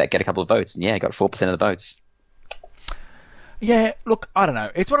 that get a couple of votes. And yeah, got 4% of the votes. Yeah, look, I don't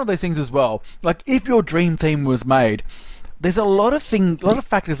know. It's one of those things as well. Like, if your dream theme was made, there's a lot of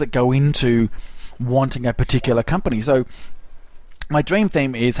factors that go into wanting a particular company. So, my dream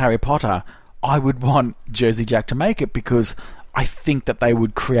theme is Harry Potter. I would want Jersey Jack to make it because I think that they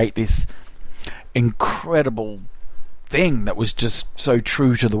would create this incredible thing that was just so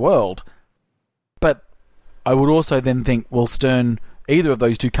true to the world. But I would also then think, well, Stern, either of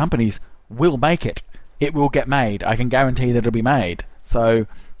those two companies will make it. It will get made. I can guarantee that it'll be made. So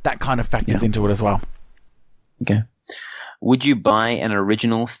that kind of factors into it as well. Okay. Would you buy an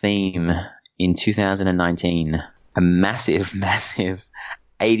original theme in 2019? A massive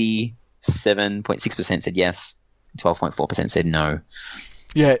 87.6% said yes, 12.4% said no.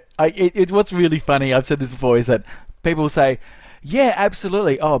 Yeah, what's really funny, I've said this before, is that people say, yeah,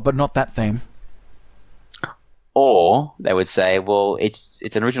 absolutely, oh, but not that theme. Or they would say, well, it's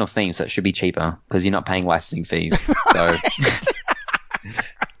an original theme, so it should be cheaper because you're not paying licensing fees. So,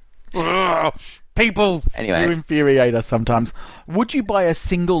 people, anyway, you infuriate us sometimes. Would you buy a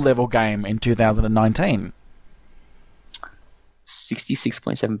single level game in 2019?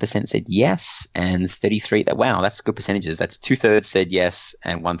 66.7% said yes, and 33%. Wow, that's good percentages. That's 2/3 said yes,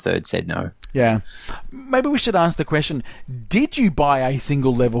 and 1/3 said no. Yeah, maybe we should ask the question: did you buy a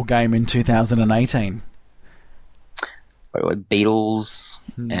single level game in 2018? Beatles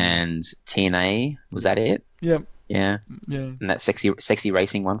and TNA, was that it? Yep. Yeah. Yeah. And that sexy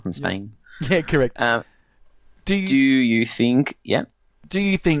racing one from Spain. Yeah, correct. Do you think? Yeah. Do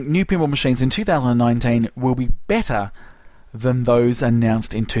you think new pinball machines in 2019 will be better than those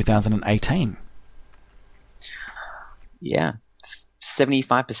announced in 2018? Yeah.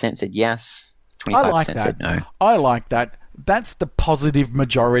 75% said yes. 25% said no. I like that. That's the positive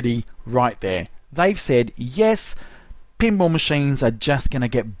majority right there. They've said yes. Pinball machines are just going to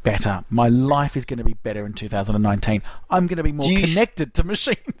get better. My life is going to be better in 2019. I'm going to be more connected to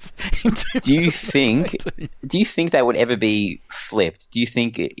machines in 2019. Do you think that would ever be flipped? Do you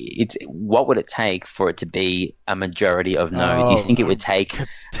think what would it take for it to be a majority of no? Do you think it would take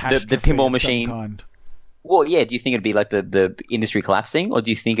the pinball machine? Well, yeah. Do you think it'd be like the industry collapsing, or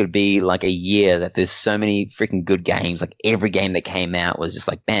do you think it'd be like a year that there's so many freaking good games, like every game that came out was just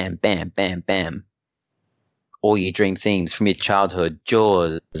like bam, bam, bam, bam? All your dream themes from your childhood,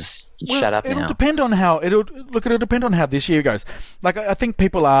 Jaws. Shut up now. It'll depend on how it'll depend on how this year goes. Like, I think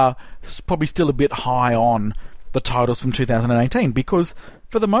people are probably still a bit high on the titles from 2018 because,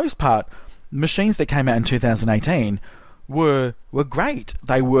 for the most part, machines that came out in 2018 were great.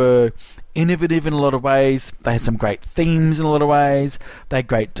 They were innovative in a lot of ways. They had some great themes in a lot of ways. They had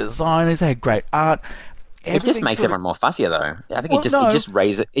great designers. They had great art. It just makes everyone more fussier, though. I think it just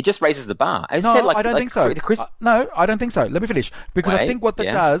raises the bar. I don't think so. No, I don't think so. Let me finish. Because I think what that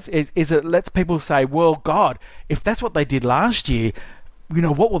does is it lets people say, well, God, if that's what they did last year,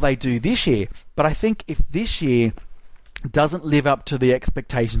 what will they do this year? But I think if this year doesn't live up to the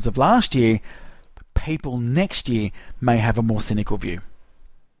expectations of last year, people next year may have a more cynical view.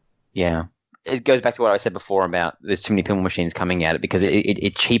 Yeah. It goes back to what I said before about there's too many pinball machines coming at it because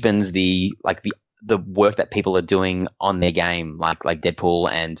it cheapens the work that people are doing on their game, like Deadpool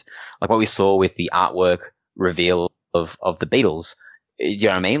and like what we saw with the artwork reveal of the Beatles. You know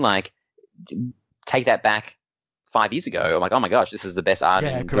what I mean? Like, take that back 5 years ago. I'm like, oh my gosh, this is the best art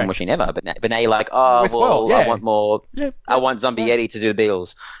in pinball machine ever. But now you're like, I want more. Yeah. I want Zombie Yeti to do the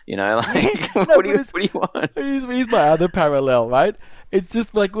Beatles. What do you want? Here's my other parallel, right? It's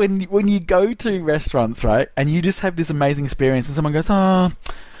just like when you go to restaurants, right, and you just have this amazing experience, and someone goes,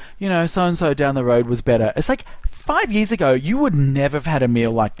 so-and-so down the road was better. It's like 5 years ago, you would never have had a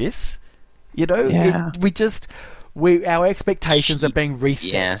meal like this. Yeah. Our expectations are being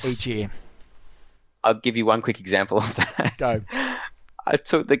reset each year. I'll give you one quick example of that. Go. I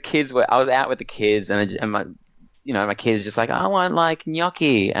took the kids. I was out with the kids, and my kids just like, I want like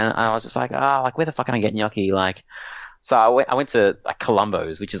gnocchi, and I was just like, like where the fuck can I get gnocchi? Like, so I went to like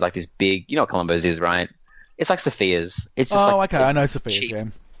Columbo's, which is like this big, you know what Columbo's is, right? It's like Sophia's. It's just okay, I know Sophia's. cheap. Yeah.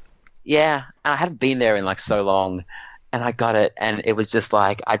 Yeah, I hadn't been there in like so long, and I got it, and it was just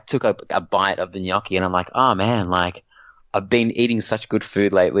like I took a bite of the gnocchi, and I'm like, oh man, like I've been eating such good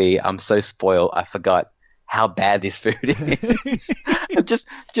food lately. I'm so spoiled. I forgot how bad this food is.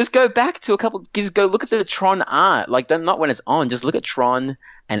 just go back to just go look at the Tron art. Like, not when it's on, just look at Tron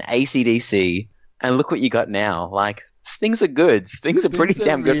and AC/DC and look what you got now. Like, things are good. Things are pretty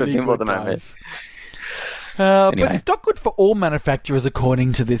damn good for pinball at the moment. Anyway. But it's not good for all manufacturers,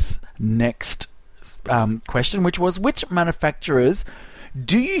 according to this next question, which was, which manufacturers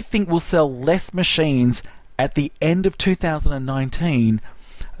do you think will sell less machines at the end of 2019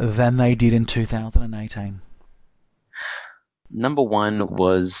 than they did in 2018? Number one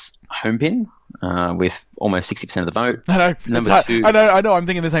was Homepin, with almost 60% of the vote. I know. Number two, I know. I'm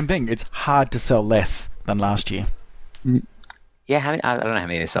thinking the same thing. It's hard to sell less than last year. Yeah, I don't know how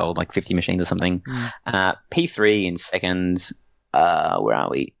many they sold, like 50 machines or something. P3 in second. Where are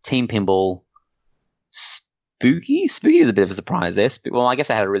we? Team Pinball. Spooky is a bit of a surprise there. Well, I guess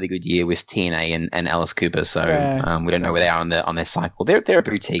they had a really good year with TNA and Alice Cooper, so we don't know where they are on their cycle. They're a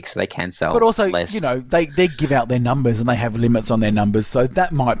boutique, so they can sell. But also, less. They give out their numbers and they have limits on their numbers, so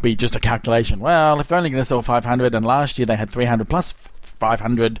that might be just a calculation. Well, if they're only going to sell 500, and last year they had 300 plus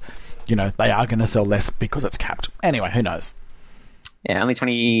 500, they are going to sell less because it's capped. Anyway, who knows? Yeah, only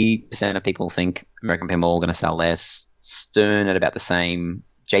 20% of people think American Pinball are going to sell less. Stern at about the same.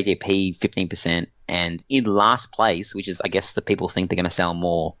 JJP 15%, and in last place, which is I guess the people think they're going to sell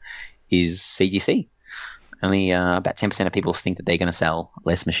more, is CGC. Only about 10% of people think that they're going to sell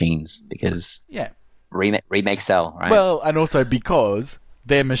less machines because remakes sell, right? Well, and also because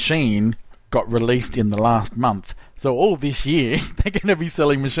their machine got released in the last month, so all this year they're going to be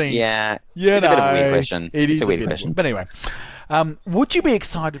selling machines. Yeah, it's a bit of a weird question. It's a weird question. But anyway, would you be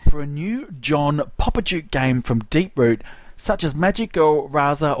excited for a new John Popoduke game from Deeproot, such as Magic or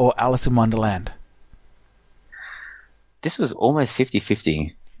Raza or Alice in Wonderland? This was almost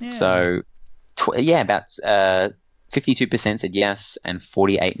 50-50. Yeah. So, about 52% said yes and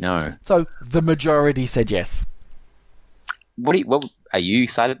 48% no. So the majority said yes. What are you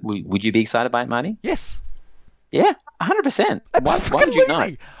excited? Would you be excited by it, Marty? Yes. Yeah, 100%. Why would you not?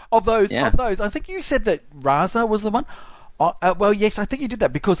 Of those, I think you said that Raza was the one. Well, yes, I think you did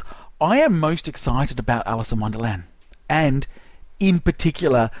that because I am most excited about Alice in Wonderland. And, in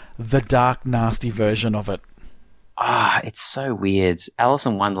particular, the dark, nasty version of it. It's so weird. Alice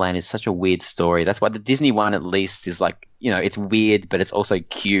in Wonderland is such a weird story. That's why the Disney one, at least, is like, it's weird, but it's also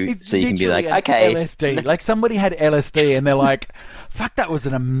cute. It's so you can be like, okay. LSD. Like, somebody had LSD and they're like, fuck, that was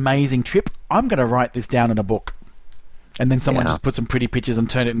an amazing trip. I'm going to write this down in a book. And then someone just put some pretty pictures and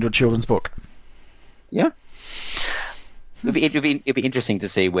turned it into a children's book. Yeah. It'd be interesting to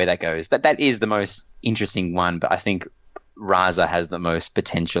see where that goes. That is the most interesting one, but I think Raza has the most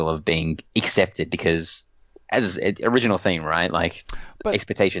potential of being accepted because as original theme, right? Like,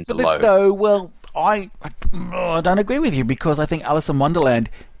 expectations are low. No, well, I don't agree with you because I think Alice in Wonderland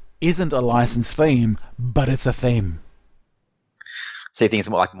isn't a licensed theme, but it's a theme. So you think it's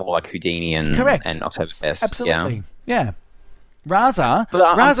more like Houdini and Oktoberfest? Absolutely, yeah. Raza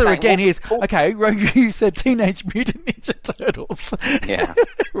again is okay. You said Teenage Mutant Ninja Turtles. Yeah,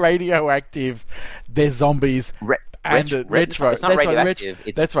 radioactive. They're zombies. Retro. It's not radioactive.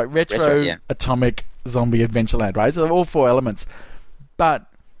 That's right. Retro atomic zombie Adventureland. Right. So all four elements. But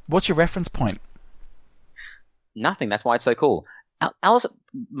what's your reference point? Nothing. That's why it's so cool. Alice,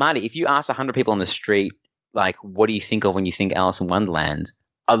 Marty, if you ask 100 people on the street, like, what do you think of when you think Alice in Wonderland?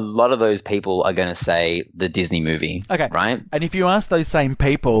 A lot of those people are going to say the Disney movie. Okay. Right? And if you ask those same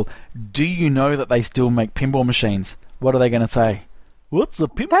people, do you know that they still make pinball machines? What are they going to say? What's a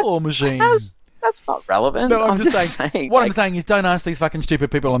pinball machine? That's not relevant. No, I'm just saying. What I'm saying is don't ask these fucking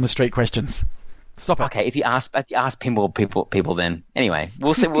stupid people on the street questions. Stop it. Okay, if you ask pinball people then. Anyway,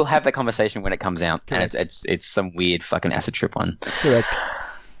 we'll see, we'll have that conversation when it comes out. Correct. And it's some weird fucking acid trip one. Correct.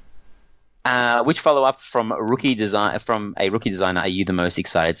 Which follow-up from a rookie designer are you the most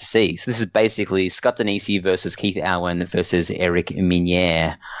excited to see? So this is basically Scott Danesi versus Keith Alwyn versus Eric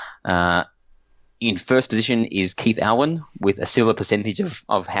Minier. In first position is Keith Alwyn with a similar percentage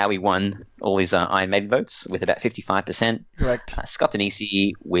of how he won all his Iron Maiden votes with about 55%. Correct. Scott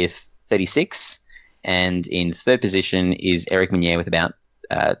Danesi with 36%. And in third position is Eric Minier with about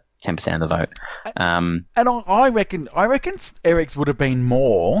 10% of the vote. And I reckon Eric's would have been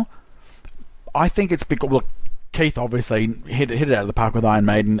more. I think it's because, look, Keith obviously hit it out of the park with Iron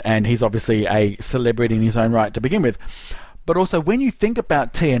Maiden, and he's obviously a celebrity in his own right to begin with. But also, when you think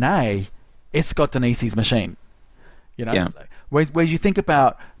about TNA, it's Scott Denise's machine. You know, Yeah. where you think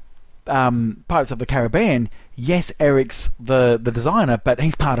about Pirates of the Caribbean, yes, Eric's the designer, but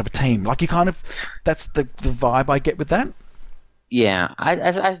he's part of a team. Like, you kind of, that's the vibe I get with that. Yeah,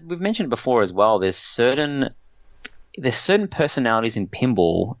 as we've mentioned before as well, there's certain personalities in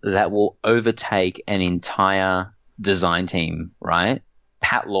pinball that will overtake an entire design team, right?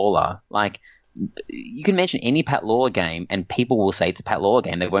 Pat Lawler, like, you can mention any Pat Lawler game and people will say it's a Pat Lawler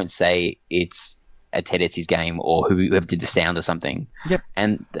game. They won't say it's a Ted Etsy's game or whoever did the sound or something. Yep.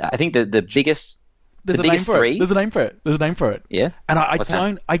 And I think the biggest, There's the a name biggest for three. it. There's a name for it. There's a name for it. Yeah. And I What's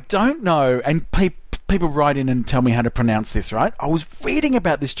that? don't know. And people write in and tell me how to pronounce this. Right? I was reading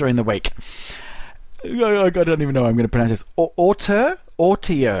about this during the week. I don't even know how I'm going to pronounce this. Auteur,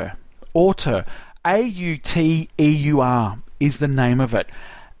 Auteur is the name of it,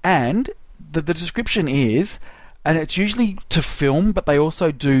 and the description is, and it's usually to film, but they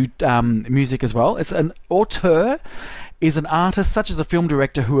also do music as well. It's an auteur is an artist such as a film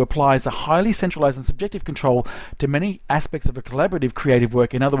director who applies a highly centralized and subjective control to many aspects of a collaborative creative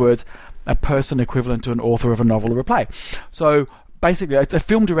work. In other words, a person equivalent to an author of a novel or a play. So basically, it's a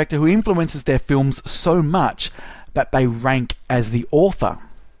film director who influences their films so much that they rank as the author.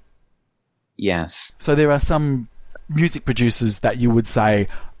 Yes. So there are some music producers that you would say,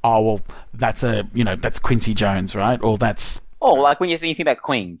 oh, well, that's Quincy Jones, right? Or that's... Oh, like when you think about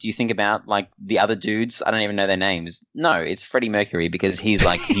Queen, do you think about like the other dudes? I don't even know their names. No, it's Freddie Mercury because he's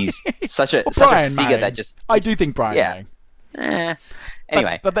such a Brian figure May. that just I do think Brian Yeah. May.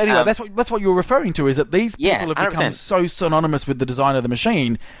 Anyway. But anyway, that's what you're referring to, is that these people Yeah, have become 100%. so synonymous with the design of the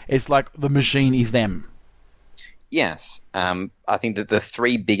machine. It's like the machine is them. Yes. I think that the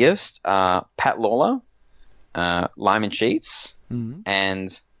three biggest are Pat Lawler, Lyman Sheets,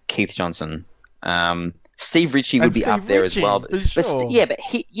 and Keith Johnson. Steve Ritchie would And be Steve up there Ritchie, as well. for sure.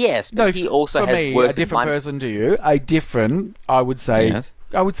 But he also for has me, worked a different with person to you. A different, I would say, Yes.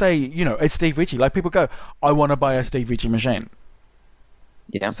 it's Steve Ritchie. Like, people go, I want to buy a Steve Ritchie machine.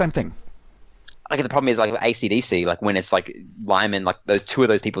 Yeah. Same thing. Like the problem is like with AC/DC, like when it's like Lyman, like the two of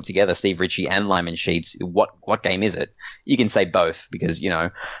those people together, Steve Ritchie and Lyman Sheets, what game is it? You can say both because,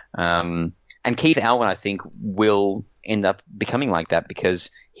 and Keith Alwyn, I think, will end up becoming like that because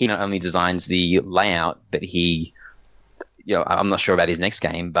he not only designs the layout, but he, I'm not sure about his next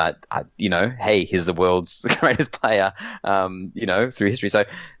game, but hey, he's the world's greatest player, through history. So,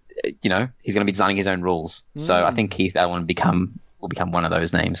 he's going to be designing his own rules. So I think Keith Alwyn will become one of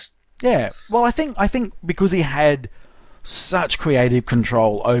those names. Yeah. Well, I think because he had such creative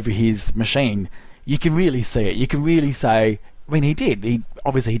control over his machine, you can really see it. You can really say, I mean, he did. He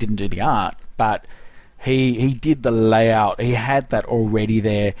didn't do the art, but he did the layout. He had that already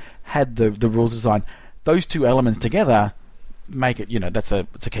there. Had the rules design. Those two elements together make it. It's a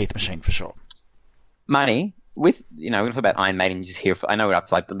Keith machine for sure. Marty, with we're going to talk about Iron Maiden just here. I know we're up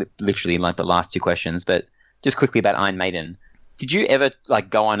to literally the last two questions, but just quickly about Iron Maiden. Did you ever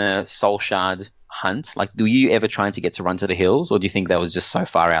go on a Soul Shard hunt? Like, do you ever trying to get to Run to the Hills, or do you think that was just so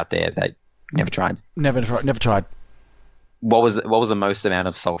far out there that you never tried? Never tried. What was the most amount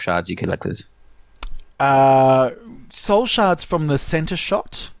of Soul Shards you collected? Soul Shards from the center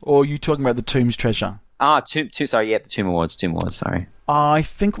shot, or are you talking about the Tombs treasure? The Tomb Awards, sorry. I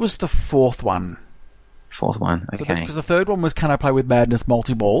think it was the fourth one. Fourth one, okay. Because the third one was Can I Play with Madness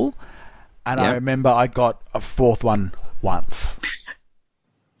Multi-Ball, and I remember I got a fourth one once.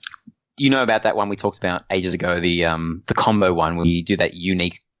 Do you know about that one we talked about ages ago, the combo one, where you do that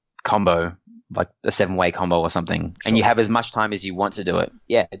unique combo, like a 7-way combo or something, and you have as much time as you want to do it?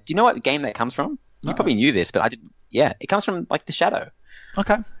 Yeah. Do you know what game that comes from? You probably knew this, but I didn't. Yeah, it comes from The Shadow.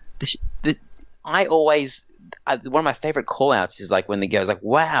 Okay. One of my favorite call-outs is when the guy was like,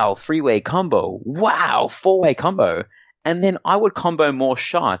 wow, 3-way combo, wow, 4-way combo. And then I would combo more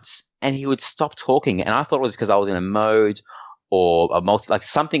shots and he would stop talking. And I thought it was because I was in a mode or a multi,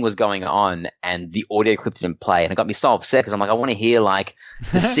 something was going on and the audio clip didn't play. And it got me so upset because I'm like, I want to hear the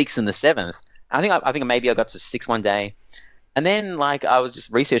 6th and the 7th. I think maybe I got to 6 one day. And then I was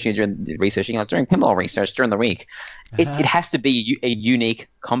just researching. I was doing pinball research during the week. It has to be a unique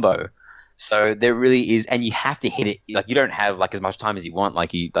combo. So there really is, and you have to hit it. You don't have as much time as you want,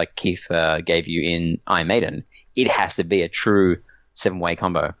 like Keith gave you in Iron Maiden. It has to be a true 7-way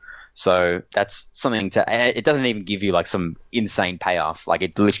combo. So that's something it doesn't even give you some insane payoff.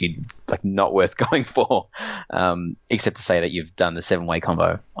 It's literally not worth going for, except to say that you've done the 7-way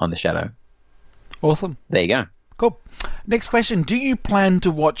combo on the Shadow. Awesome. There you go. Cool. Next question. Do you plan to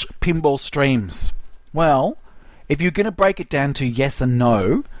watch pinball streams? Well, if you're going to break it down to yes and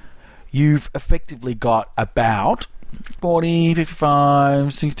no, you've effectively got about 40,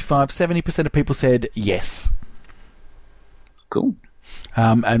 55, 65, 70% of people said yes. Cool.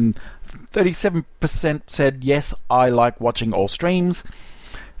 And 37% said yes, I like watching all streams.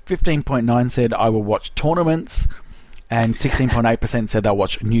 15.9% said I will watch tournaments. And 16.8% said they'll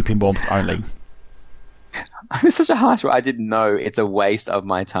watch new pinballs only. It's such a harsh one. I didn't know it's a waste of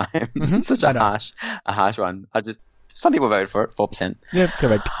my time. Mm-hmm. It's such a harsh one. Some people voted for it, 4%. Yeah,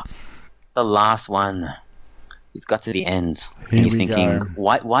 correct. The last one. You've got to the end. Here and you're we thinking, go.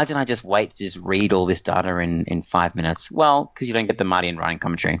 why didn't I just wait to just read all this data in 5 minutes? Well, because you don't get the Marty and Ryan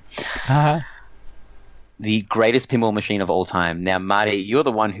commentary. Uh-huh. The greatest pinball machine of all time. Now, Marty, you're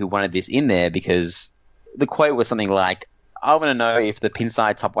the one who wanted this in there because the quote was something like, I want to know if the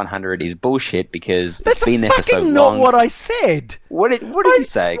Pinside Top 100 is bullshit because That's it's been there for so fucking long. not what I said. What did you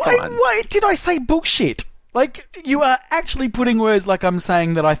say? Come on. Why did I say bullshit? Like, you are actually putting words like I'm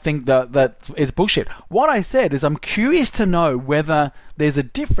saying that I think that is bullshit. What I said is I'm curious to know whether there's a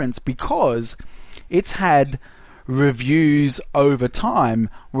difference because it's had reviews over time,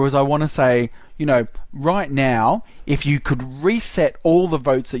 whereas I want to say, you know, right now, if you could reset all the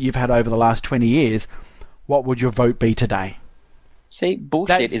votes that you've had over the last 20 years, what would your vote be today? See,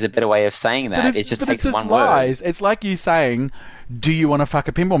 bullshit is a better way of saying that. It just takes one lies. word. It's like you saying, do you want to fuck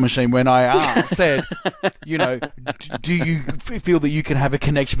a pinball machine? When I said, you know, do you feel that you can have a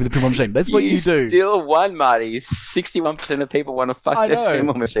connection with a pinball machine? That's what you do. Still won, Marty. 61% of people want to fuck their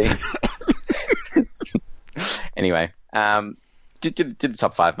pinball machine. Anyway, do the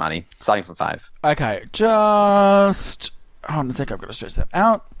top 5, Marty. Starting from 5. Okay, just hold on a sec. I've got to stretch that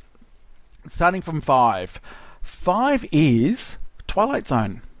out. Starting from 5. 5 is Twilight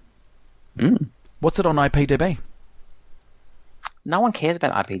Zone. What's it on IPDB? No one cares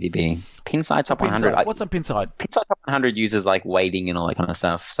about IPDB. Pinside Top 100. What's on Pinside? Pinside Top 100 uses like weighting and all that kind of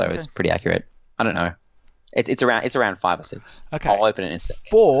stuff, so it's pretty accurate. I don't know. It's around 5 or 6. Okay. I'll open it in a sec.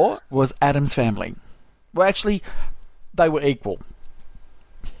 4 was Addams Family. Well, actually, they were equal.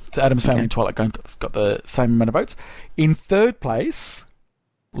 So Addams Family and Twilight Zone got the same amount of votes. In 3rd place,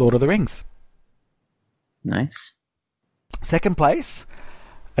 Lord of the Rings. Nice. 2nd place,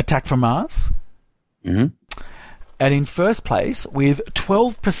 Attack from Mars. Mm-hmm. And in 1st place, with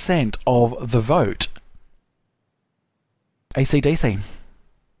 12% of the vote, AC/DC.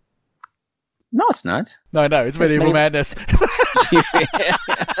 No, it's not. No, it's Medieval Madness.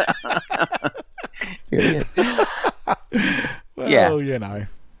 Well, you know,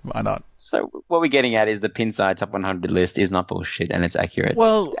 why not? So what we're getting at is the Pinside Top 100 list is not bullshit and it's accurate.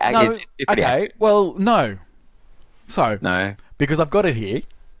 Well, no, it's pretty accurate. well, no. So, No. because I've got it here,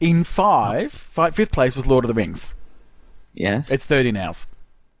 in 5th place was Lord of the Rings. Yes. It's 3rd in ours.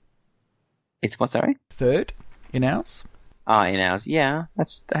 It's what, sorry? 3rd in ours. Oh, in ours. Yeah.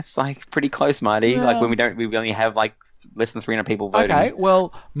 That's like pretty close, Marty. Yeah. Like when we only have like less than 300 people voting. Okay,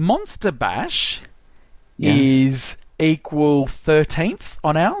 well, Monster Bash Yes. is equal 13th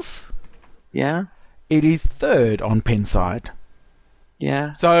on ours. Yeah. It is 3rd on Pinside.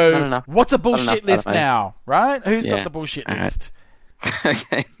 Yeah. So, Not enough. what's a Not enough, bullshit I don't list know. now, right? Who's got Yeah. the bullshit All right. list?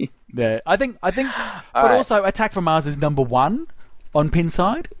 Okay. Yeah, I think, All but right. also Attack from Mars is number 1 on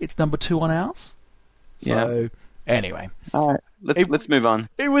Pinside. It's number 2 on ours. So, anyway, All right. Let's move on.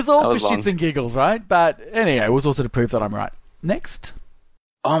 it was all That for was long. shits and giggles, right? But anyway, it was also to prove that I'm right. Next.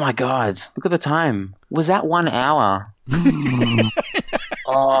 Oh my God! Look at the time. Was that 1 hour?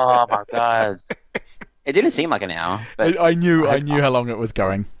 Oh my God! It didn't seem like an hour, but I knew I hope- how long it was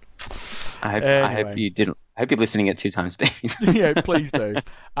going. I hope Anyway. you didn't. I hope you're listening at 2 times speed. Yeah, please do.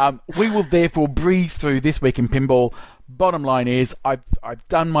 We will therefore breeze through this week in pinball. Bottom line is, I've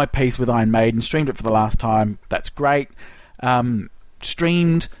done my piece with Iron Maiden, streamed it for the last time. That's great.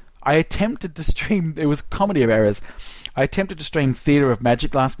 Streamed. I attempted to stream. It was comedy of errors. I attempted to stream Theatre of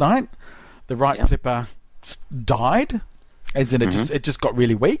Magic last night. The right flipper died, as in it just got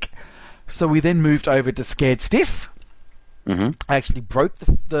really weak. So we then moved over to Scared Stiff. Mm-hmm. I actually broke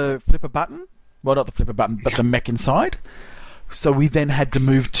the flipper button. Well, not the flipper button, but the mech inside. So we then had to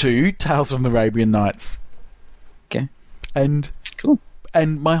move to Tales from the Arabian Nights. Okay. And Cool.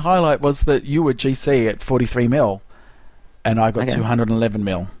 and my highlight was that you were GC at 43 mil, and I got Okay. 211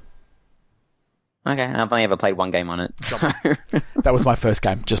 mil. Okay. I've only ever played 1 game on it. So. That was my first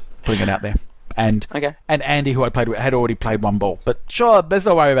game, just putting it out there. And Okay. and Andy, who I played with, had already played 1 ball. But sure, there's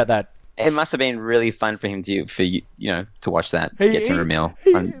no worry about that. It must have been really fun for him to watch that get 200 mil.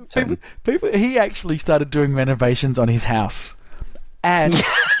 He actually started doing renovations on his house. And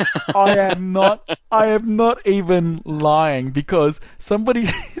I am not even lying, because somebody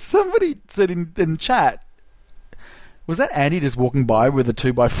said in chat, Was that Andy just walking by with a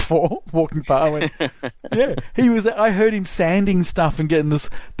 2x4 walking by? I went, yeah, he was. I heard him sanding stuff and getting this.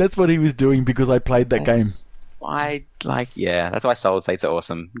 That's what he was doing because I played that game. That's why Solid States are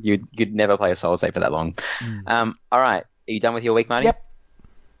awesome. You'd never play a Solid State for that long. All right, are you done with your week, Marty? Yep.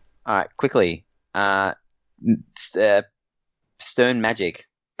 All right, quickly. Stern Magic,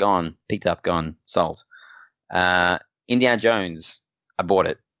 gone. Picked up, gone. Sold. Indiana Jones, I bought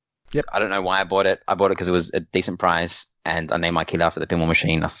it. Yep. I don't know why I bought it. I bought it because it was a decent price, and I named my kid after the pinball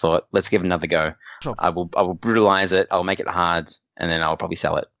machine. I thought, let's give it another go. Sure. I will brutalize it. I'll make it hard, and then I'll probably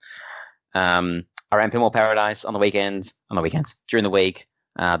sell it. I ran Pinball Paradise on the weekends, during the week.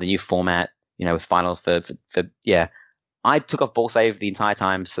 The new format, with finals for. I took off ball save the entire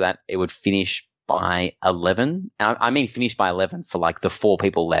time so that it would finish by 11. I mean, finish by 11 for like the 4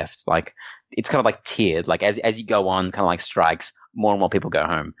 people left. Like, it's kind of like tiered. Like as you go on, kind of like strikes, more and more people go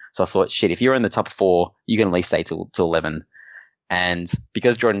home. So I thought, shit, if you're in the top 4, you can at least stay till 11. And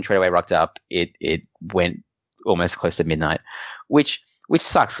because Jordan Treadaway rocked up, it went almost close to midnight, which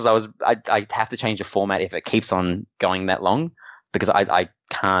sucks because I have to change the format if it keeps on going that long, because I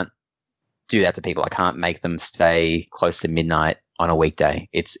can't do that to people. I can't make them stay close to midnight on a weekday.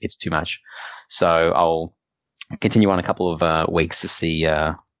 It's too much. So I'll continue on a couple of weeks to see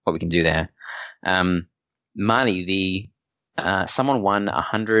what we can do there. Marty, someone won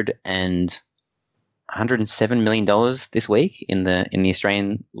 $107 million this week in the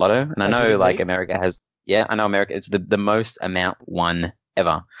Australian Lotto, and I know America has. Yeah, I know America. It's the most amount won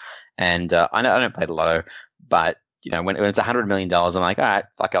ever, and I don't play the Lotto, but when it's $100 million, I'm like, all right,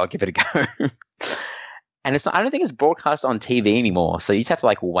 fuck it, I'll give it a go. And it's not, I don't think it's broadcast on TV anymore, so you just have to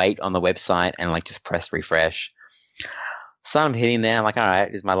like wait on the website and like just press refresh. So I'm hitting there, I'm like, all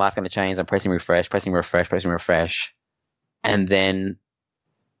right, is my life going to change? I'm pressing refresh, and then,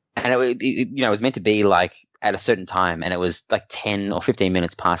 it was meant to be like at a certain time, and it was like 10 or 15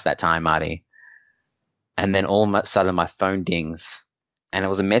 minutes past that time, Marty. And then all of a sudden my phone dings, and it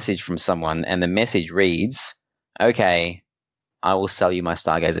was a message from someone, and the message reads, "Okay, I will sell you my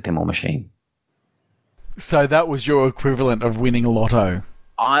Stargazer pinball machine." So that was your equivalent of winning Lotto.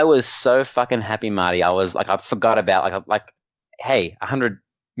 I was so fucking happy, Marty. I was like, I forgot about hey, $100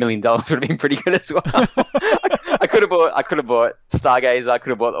 million would have been pretty good as well. I could have bought Stargazer. I could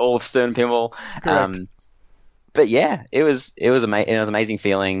have bought all of Stern Pinball. But yeah, it was amazing. It was an amazing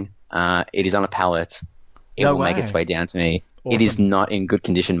feeling. It is on a pallet. It will make its way down to me. Awesome. It is not in good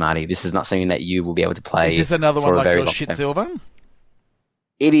condition, Marty. This is not something that you will be able to play. Is this another one like your shit time. silver?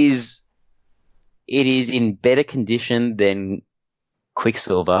 It is in better condition than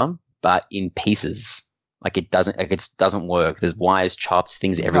Quicksilver, but in pieces. Like it doesn't work. There's wires chopped,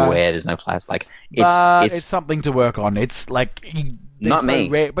 things everywhere. There's no plastic. It's something to work on. It's like not me,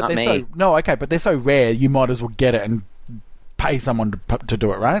 rare, but but they're so rare. You might as well get it and pay someone to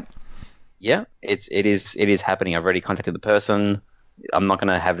do it, right? Yeah, it is happening. I've already contacted the person. I'm not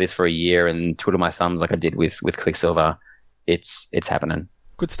going to have this for a year and twiddle my thumbs like I did with Quicksilver. It's happening.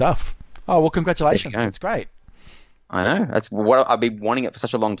 Good stuff. Oh well, congratulations! That's great. I know. That's what I've been wanting it for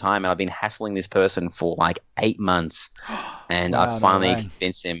such a long time, and I've been hassling this person for like 8 months, and I finally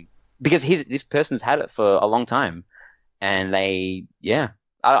convinced him because this person's had it for a long time, and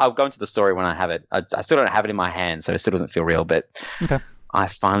I'll go into the story when I have it. I still don't have it in my hand, so it still doesn't feel real, but okay. I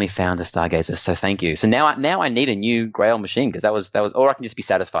finally found a Stargazer, so thank you. So now I need a new Grail machine because that was, or I can just be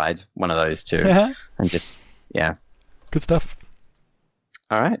satisfied, one of those two, and just good stuff.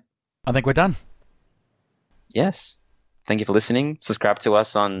 All right, I think we're done. Yes. Thank you for listening. Subscribe to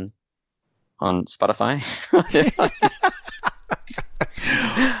us on Spotify.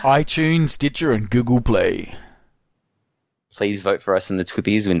 iTunes, Stitcher, and Google Play. Please vote for us in the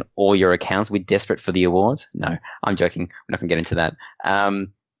Twippies in all your accounts. We're desperate for the awards. No, I'm joking. We're not going to get into that.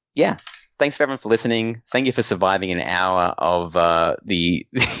 Thanks for everyone for listening. Thank you for surviving an hour of the...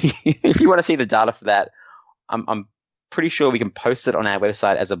 If you want to see the data for that, I'm pretty sure we can post it on our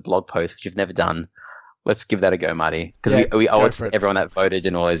website as a blog post, which you've never done. Let's give that a go, Marty, because we owe it to everyone that voted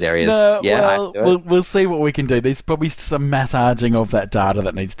in all those areas. We'll see what we can do. There's probably some massaging of that data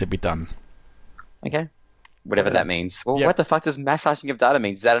that needs to be done. Okay. Whatever that means. Well, what the fuck does massaging of data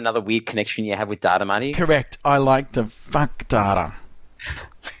mean? Is that another weird connection you have with data, Marty? Correct. I like to fuck data.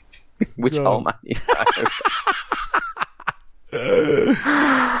 Which hole, Marty?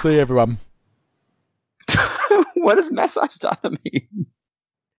 See you, everyone. What does massage data mean?